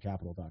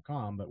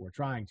connectioncapital.com, but we're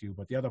trying to.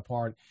 But the other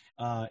part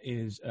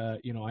is, I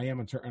am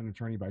an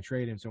attorney by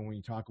trade. And so when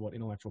you talk about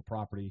intellectual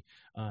property,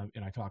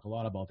 and I talk a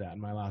lot about that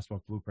in my last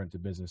book, Blueprint to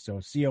Business. So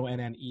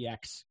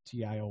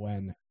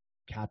CONNEXTION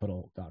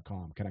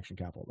capital.com,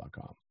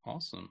 connectioncapital.com.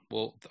 Awesome.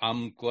 Well,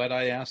 I'm glad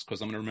I asked,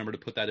 because I'm going to remember to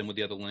put that in with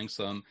the other links.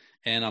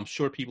 And I'm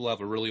sure people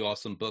have a really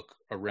awesome book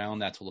around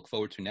that to look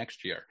forward to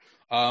next year.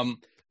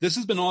 This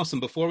has been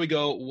awesome. Before we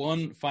go,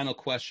 one final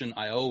question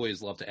I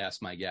always love to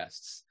ask my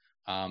guests.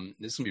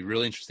 This is going to be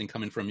really interesting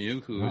coming from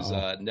you, who's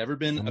never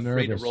been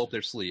afraid to roll up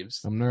their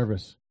sleeves. I'm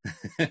nervous.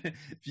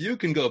 If you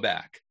can go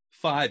back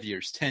 5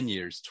 years, 10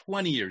 years,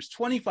 20 years,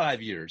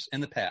 25 years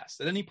in the past,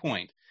 at any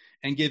point,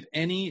 and give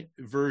any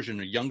version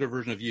or younger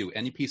version of you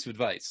any piece of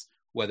advice,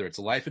 whether it's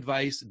life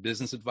advice,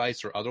 business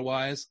advice, or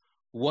otherwise,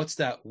 what's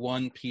that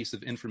one piece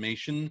of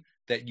information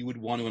that you would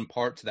want to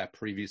impart to that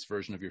previous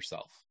version of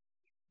yourself?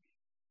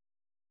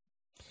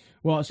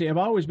 Well, see, I've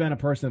always been a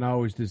person that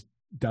always just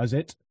does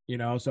it,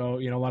 so,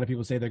 a lot of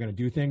people say they're going to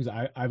do things.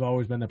 I've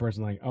always been the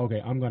person like,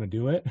 okay, I'm going to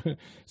do it.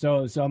 So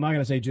I'm not going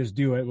to say just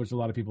do it, which a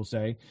lot of people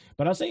say,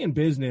 but I'll say in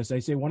business, I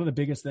say one of the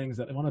biggest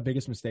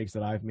mistakes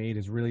that I've made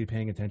is really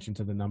paying attention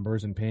to the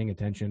numbers and paying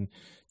attention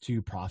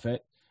to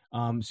profit.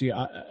 See,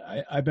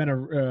 I've been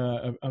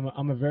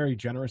I'm a very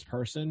generous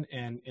person,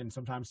 and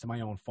sometimes to my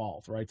own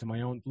fault, right?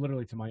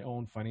 Literally to my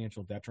own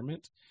financial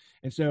detriment.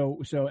 And so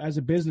as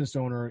a business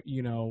owner,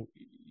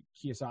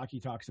 Kiyosaki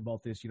talks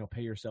about this,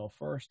 pay yourself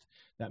first,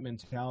 that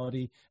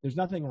mentality. There's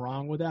nothing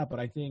wrong with that, but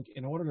I think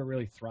in order to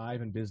really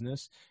thrive in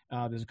business,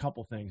 there's a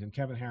couple things. And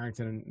Kevin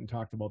Harrington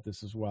talked about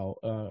this as well.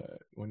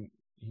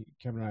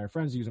 Kevin and I are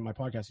friends, using my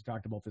podcast, he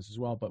talked about this as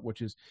well, but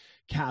which is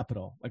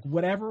capital. Like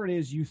whatever it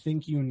is you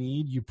think you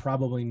need, you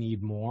probably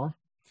need more.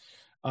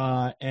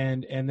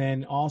 And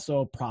then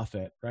also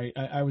profit, right?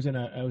 I was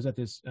at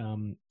this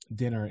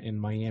dinner in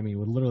Miami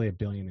with literally a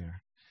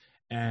billionaire.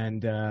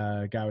 And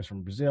a guy was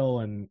from Brazil,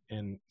 and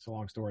it's a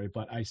long story,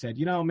 but I said,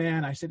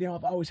 man,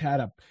 I've always had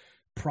a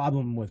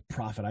problem with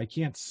profit. I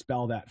can't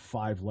spell that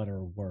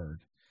 5-letter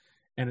word.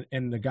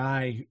 And the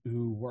guy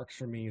who works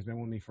for me, has been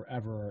with me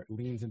forever,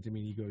 leans into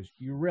me and he goes,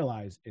 you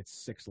realize it's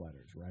 6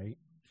 letters, right?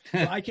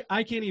 So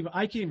I can't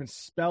even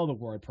spell the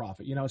word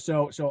profit,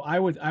 so I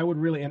would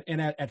really, and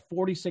at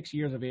 46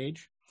 years of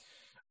age,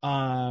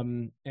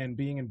 and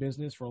being in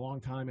business for a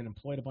long time and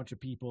employed a bunch of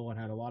people and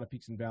had a lot of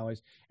peaks and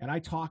valleys. And I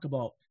talk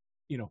about,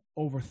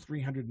 over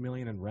 300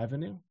 million in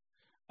revenue.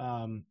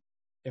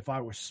 If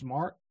I was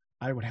smart,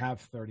 I would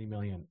have 30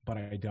 million, but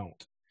I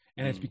don't.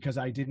 And it's because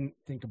I didn't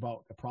think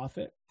about the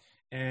profit,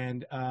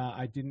 and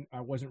I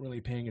wasn't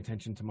really paying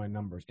attention to my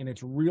numbers. And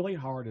it's really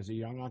hard as a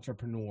young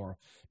entrepreneur,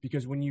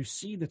 because when you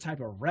see the type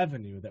of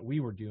revenue that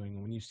we were doing,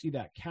 and when you see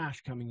that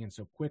cash coming in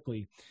so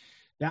quickly,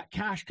 that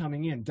cash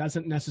coming in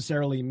doesn't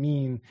necessarily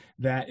mean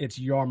that it's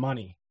your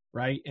money,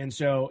 right? And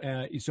so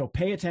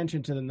pay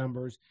attention to the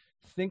numbers,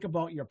 think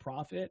about your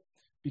profit,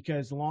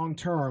 because long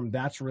term,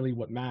 that's really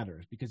what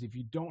matters. Because if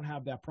you don't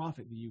have that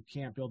profit, you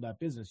can't build that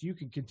business. You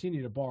can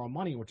continue to borrow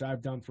money, which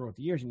I've done throughout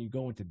the years, and you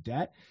go into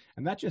debt,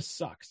 and that just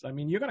sucks. I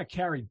mean, you're going to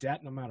carry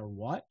debt no matter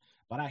what,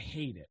 but I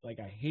hate it. Like,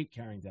 I hate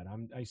carrying debt.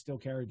 I still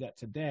carry debt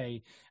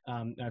today.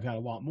 I've had a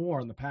lot more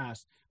in the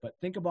past, but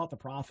think about the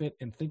profit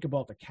and think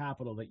about the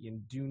capital that you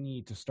do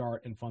need to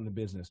start and fund the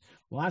business.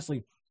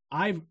 Lastly,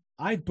 I've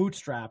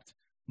bootstrapped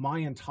my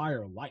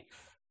entire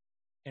life,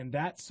 and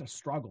that's a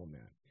struggle,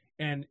 man.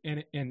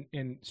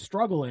 And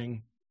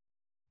struggling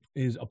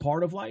is a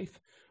part of life.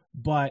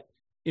 But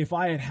if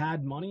I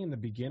had money in the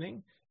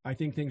beginning, I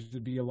think things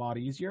would be a lot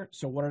easier.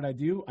 So what did I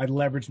do? I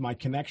leveraged my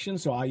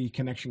connections, so i.e.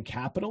 connection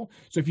capital.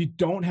 So if you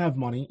don't have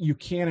money, you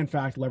can, in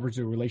fact, leverage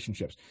the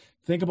relationships.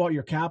 Think about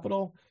your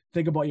capital,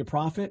 think about your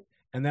profit,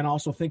 and then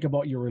also think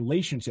about your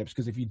relationships.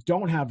 Because if you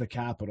don't have the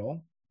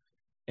capital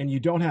and you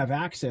don't have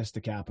access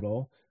to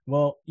capital,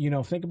 well,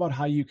 think about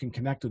how you can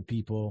connect with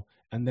people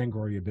and then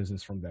grow your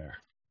business from there.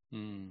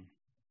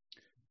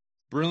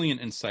 Brilliant,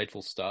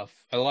 insightful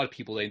stuff. A lot of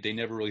people, they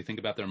never really think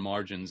about their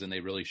margins, and they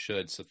really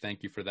should. So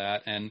thank you for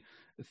that. And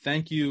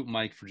thank you,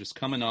 Mike, for just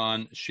coming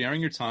on,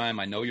 sharing your time.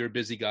 I know you're a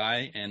busy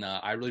guy, and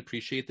I really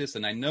appreciate this.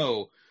 And I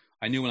knew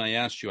when I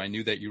asked you, I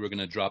knew that you were going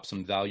to drop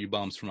some value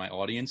bombs for my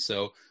audience.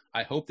 So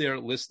I hope they're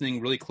listening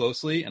really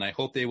closely, and I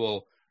hope they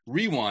will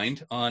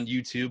rewind on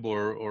YouTube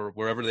or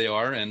wherever they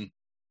are and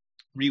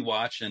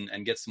rewatch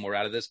and get some more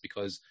out of this,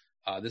 because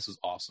this is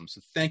awesome.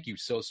 So thank you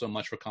so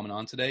much for coming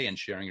on today and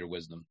sharing your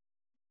wisdom.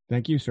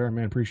 Thank you, sir.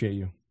 Man, appreciate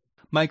you.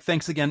 Mike,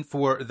 thanks again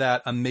for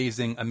that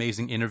amazing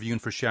interview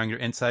and for sharing your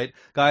insight.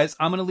 Guys,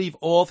 I'm going to leave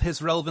all of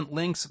his relevant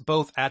links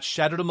both at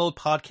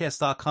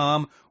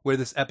shatterthemodepodcast.com, where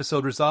this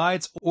episode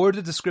resides, or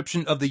the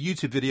description of the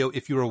YouTube video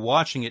if you are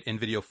watching it in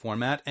video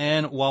format.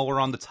 And while we're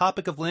on the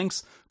topic of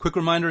links, quick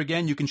reminder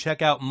again, you can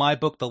check out my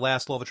book, The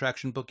Last Law of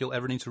Attraction Book You'll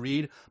Ever Need to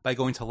Read, by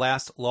going to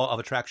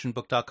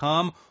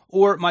lastlawofattractionbook.com,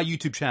 or my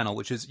YouTube channel,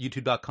 which is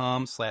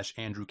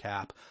youtube.com/Andrew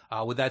Cap.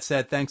 With that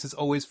said, thanks as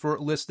always for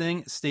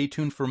listening. Stay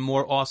tuned for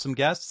more awesome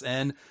guests,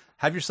 and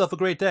have yourself a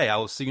great day. I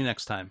will see you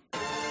next time.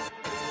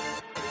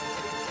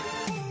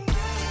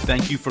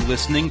 Thank you for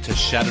listening to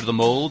Shatter the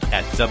Mold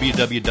at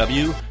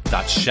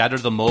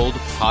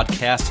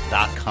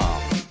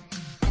www.shatterthemoldpodcast.com.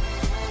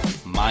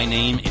 My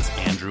name is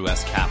Andrew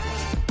S. Kaplan.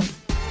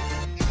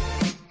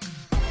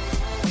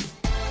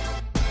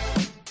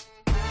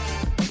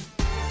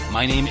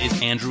 My name is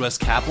Andrew S.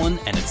 Kaplan,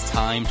 and it's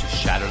time to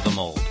shatter the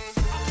mold.